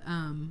 But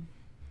I'm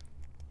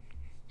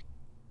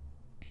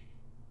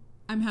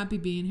happy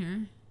being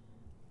here.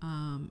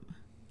 I'm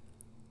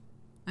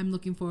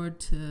looking forward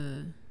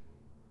to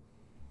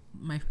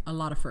a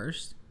lot of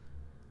firsts.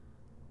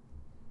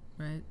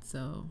 Right?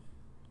 So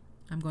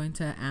I'm going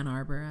to Ann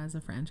Arbor as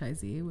a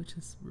franchisee, which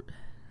is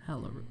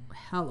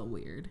hella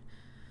weird.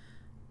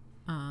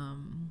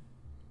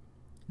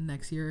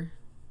 Next year,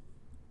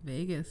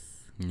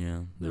 Vegas.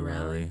 Yeah, the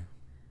rally.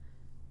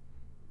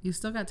 You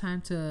still got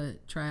time to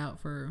try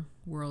out for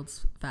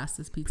world's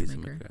fastest pizza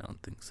maker. I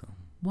don't think so.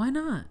 Why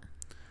not?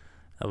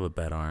 I have a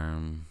bad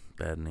arm,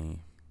 bad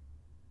knee.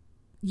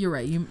 You're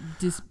right. You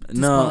just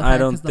no, I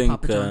don't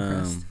think.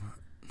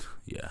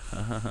 Yeah.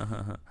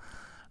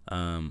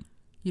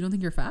 You don't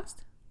think you're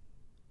fast?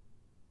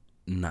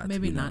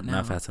 Maybe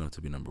not fast enough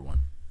to be number one.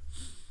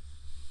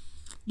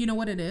 You know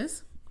what it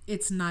is?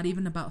 It's not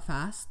even about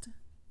fast.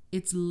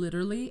 It's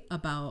literally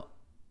about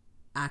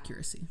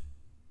accuracy.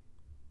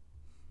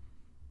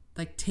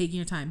 Like taking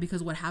your time,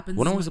 because what happens?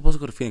 When are we supposed to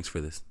go to Phoenix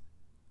for this?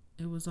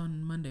 It was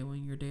on Monday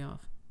when your day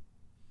off.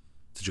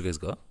 Did you guys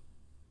go?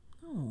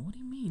 No. What do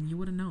you mean? You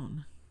would have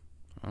known.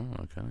 Oh,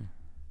 okay.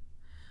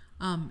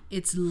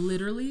 It's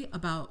literally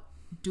about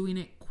doing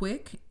it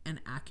quick and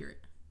accurate.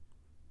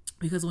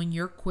 Because when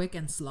you're quick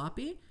and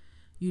sloppy,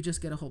 you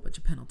just get a whole bunch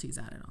of penalties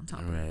added on top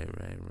of it.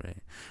 Right.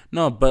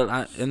 No,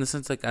 but in the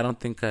sense, like, I don't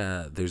think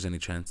there's any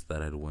chance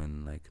that I'd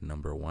win, like,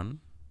 number one.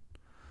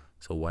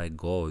 So why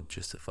go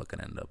just to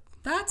fucking end up?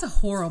 That's a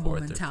horrible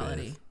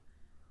mentality.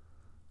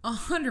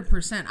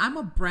 100%. I'm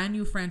a brand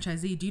new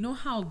franchisee. Do you know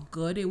how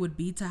good it would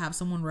be to have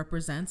someone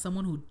represent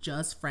someone who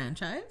just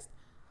franchised?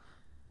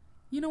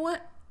 You know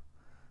what?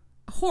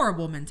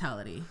 Horrible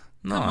mentality.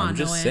 No, Come on, I'm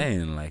just Noe.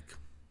 saying, like,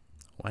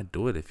 why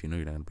do it if you know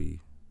you're not going to be...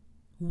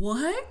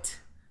 What?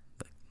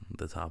 Like,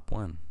 the top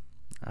one.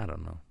 I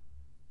don't know.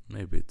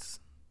 Maybe it's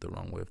the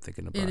wrong way of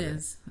thinking about it. It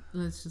is.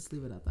 Let's just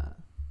leave it at that.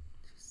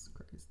 Jesus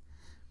Christ.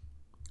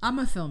 I'm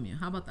going to film you.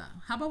 How about that?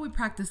 How about we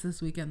practice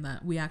this weekend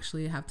that we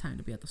actually have time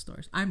to be at the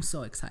stores? I'm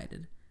so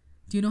excited.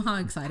 Do you know how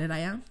excited I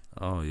am?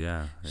 Oh,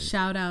 yeah.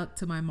 Shout out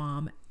to my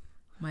mom,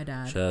 my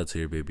dad. Shout out to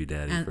your baby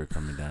daddy for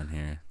coming down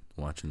here,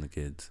 watching the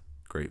kids.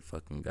 Great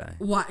fucking guy.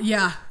 What?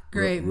 Yeah,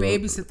 great.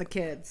 Babysit the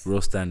kids. Real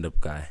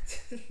stand-up guy.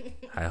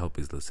 I hope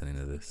he's listening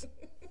to this.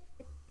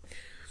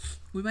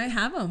 We might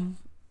have him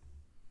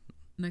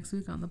next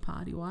week on the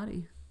Potty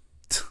Waddy.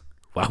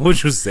 Why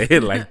would you say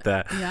it like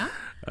that? Yeah?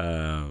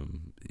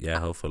 Yeah,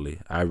 hopefully.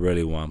 I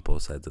really want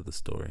both sides of the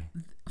story.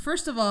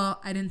 First of all,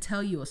 I didn't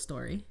tell you a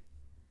story.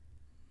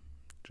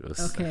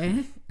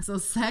 Okay. So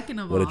second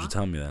of all... What did you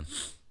tell me then?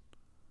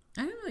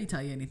 I didn't really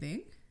tell you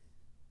anything.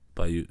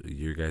 About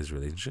your guys'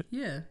 relationship?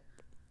 Yeah.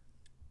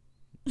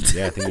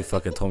 Yeah, I think you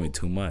fucking told me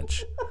too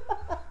much.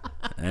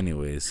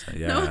 Anyways,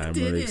 yeah, No, I'm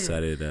really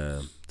excited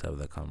to have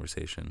that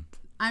conversation.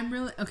 I'm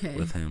really... Okay.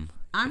 With him.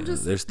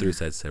 There's 3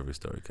 sides to every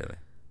story, Kelly.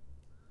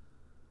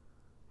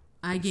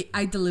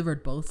 I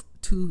delivered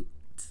two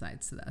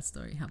sides to that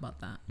story. How about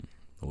that?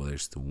 Well,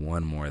 there's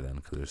one more then,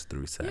 because there's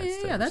 3 sides.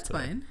 Yeah, that's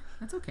fine.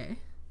 That's okay.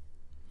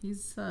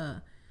 He's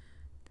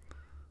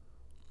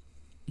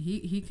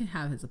he can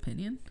have his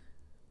opinion.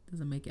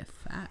 Doesn't make it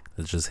fact.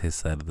 It's just his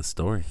side of the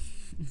story.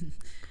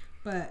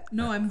 But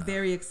no, I'm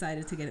very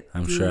excited to get it.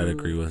 I'm sure I'd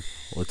agree with.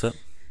 What's up?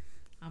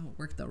 I'm gonna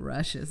work the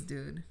rushes,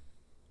 dude.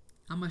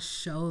 I'm gonna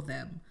show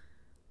them.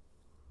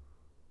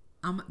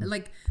 I'm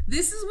like,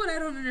 this is what I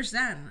don't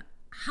understand.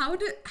 How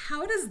do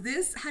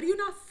you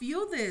not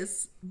feel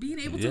this? Being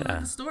able to leave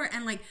the store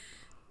and like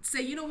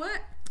say, you know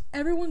what?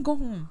 Everyone go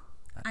home.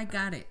 I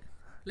got it.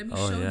 Let me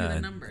show you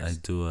the numbers. I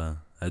do a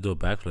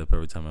backflip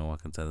every time I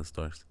walk inside the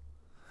stores.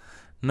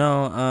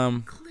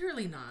 No,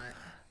 clearly not.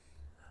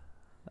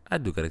 I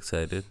do get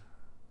excited.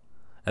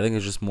 I think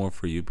it's just more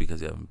for you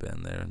because you haven't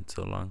been there in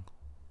so long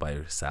by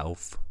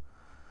yourself.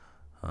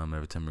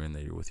 Every time you're in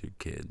there, you're with your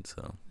kids.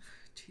 So,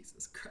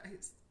 Jesus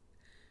Christ,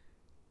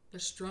 the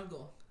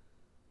struggle.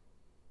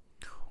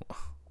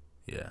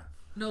 Yeah.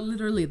 No,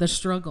 literally the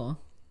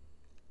struggle.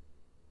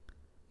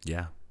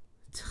 Yeah.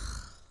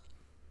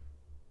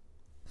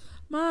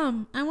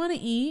 Mom, I want to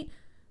eat.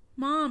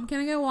 Mom,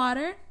 can I get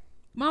water?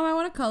 Mom, I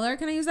want to color.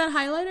 Can I use that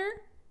highlighter?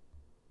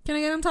 Can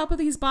I get on top of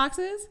these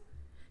boxes?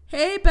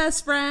 Hey,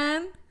 best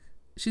friend.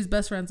 She's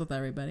best friends with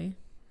everybody.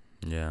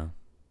 Yeah.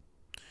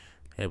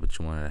 Hey, but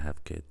you wanted to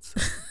have kids.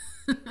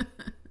 So.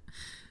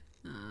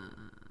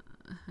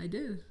 I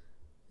did.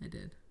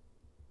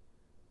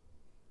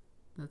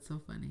 That's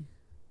so funny.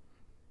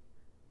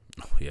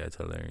 Oh, yeah, it's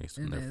hilarious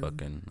when they're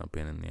fucking a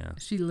pain in the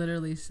ass. She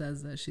literally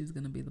says that she's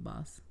going to be the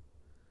boss.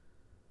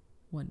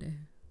 One day.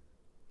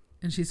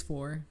 And she's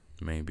 4.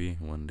 Maybe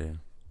one day.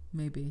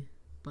 Maybe.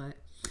 But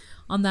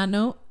on that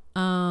note,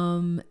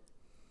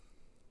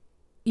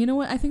 you know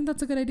what? I think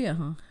that's a good idea,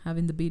 huh?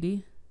 Having the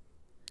BD.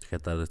 To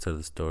get that out of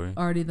the story.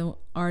 Already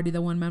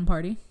the one-man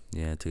party.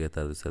 Yeah, to get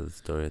that out of the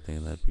story, I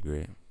think that'd be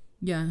great.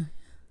 Yeah.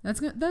 That's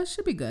good. That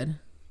should be good.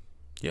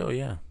 Yo,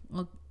 yeah.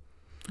 Well,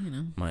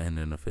 might end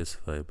in a fist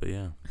fight, but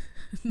yeah.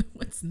 No,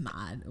 it's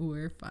not.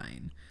 We're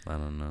fine. I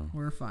don't know.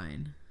 We're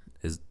fine.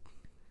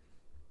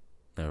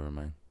 Never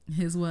mind.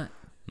 His what?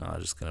 No, I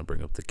was just gonna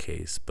bring up the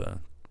case, but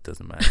it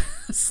doesn't matter.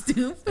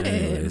 Stupid.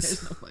 Anyways.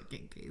 There's no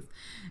fucking case.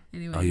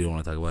 Anyway. Oh, you don't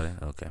want to talk about it?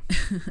 Okay.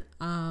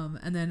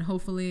 And then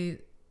hopefully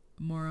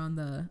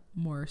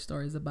more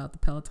stories about the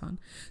Peloton,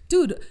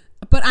 dude.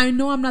 But I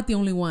know I'm not the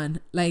only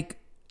one. Like.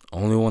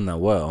 Only one that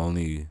what?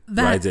 Only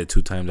rides it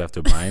 2 times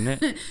after buying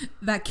it?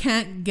 That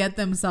can't get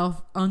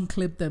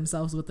unclip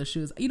themselves with the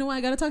shoes. You know what?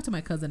 I gotta talk to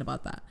my cousin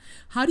about that.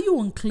 How do you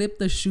unclip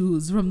the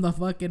shoes from the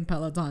fucking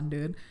Peloton,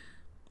 dude?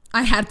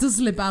 I had to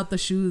slip out the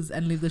shoes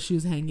and leave the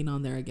shoes hanging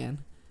on there again.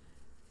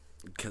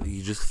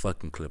 You just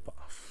fucking clip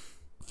off.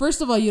 First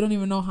of all, you don't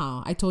even know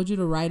how. I told you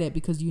to ride it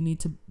because you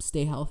need to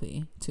stay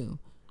healthy, too.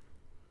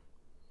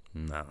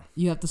 No.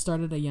 You have to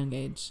start at a young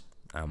age.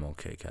 I'm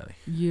okay, Kelly.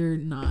 You're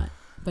not.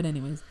 But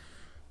anyways.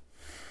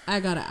 I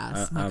gotta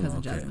ask my cousin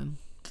okay. Jasmine.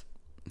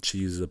 She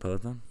uses a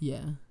Peloton?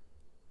 Yeah.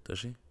 Does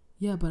she?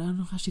 Yeah, but I don't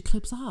know how she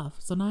clips off.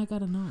 So now I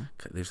gotta know.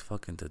 There's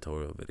fucking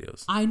tutorial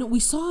videos. I know. We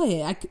saw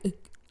it.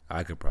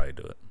 I could probably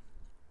do it.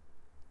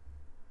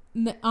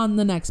 On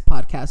the next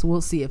podcast,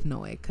 we'll see if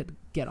Noe could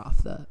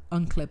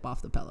unclip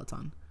off the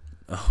Peloton.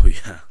 Oh,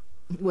 yeah.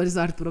 What does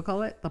Arturo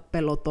call it? The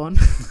Peloton.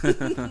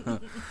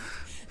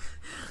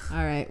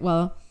 All right.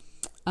 Well,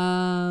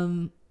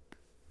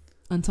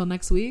 until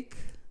next week,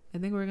 I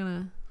think we're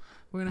gonna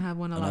have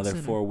one another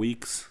 4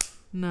 weeks.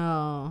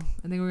 No,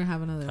 I think we're gonna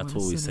have another. That's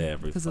one what we say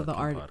every because of the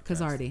art.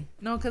 Because Artie.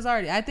 No, because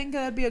Artie. I think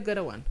that'd be a good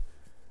one.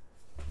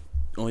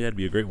 Oh yeah, it'd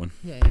be a great one.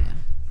 Yeah.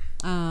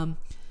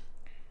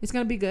 It's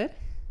gonna be good.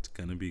 It's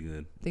gonna be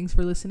good. Thanks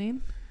for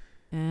listening,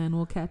 and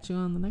we'll catch you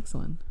on the next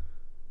one.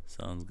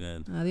 Sounds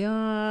good.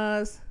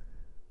 Adios.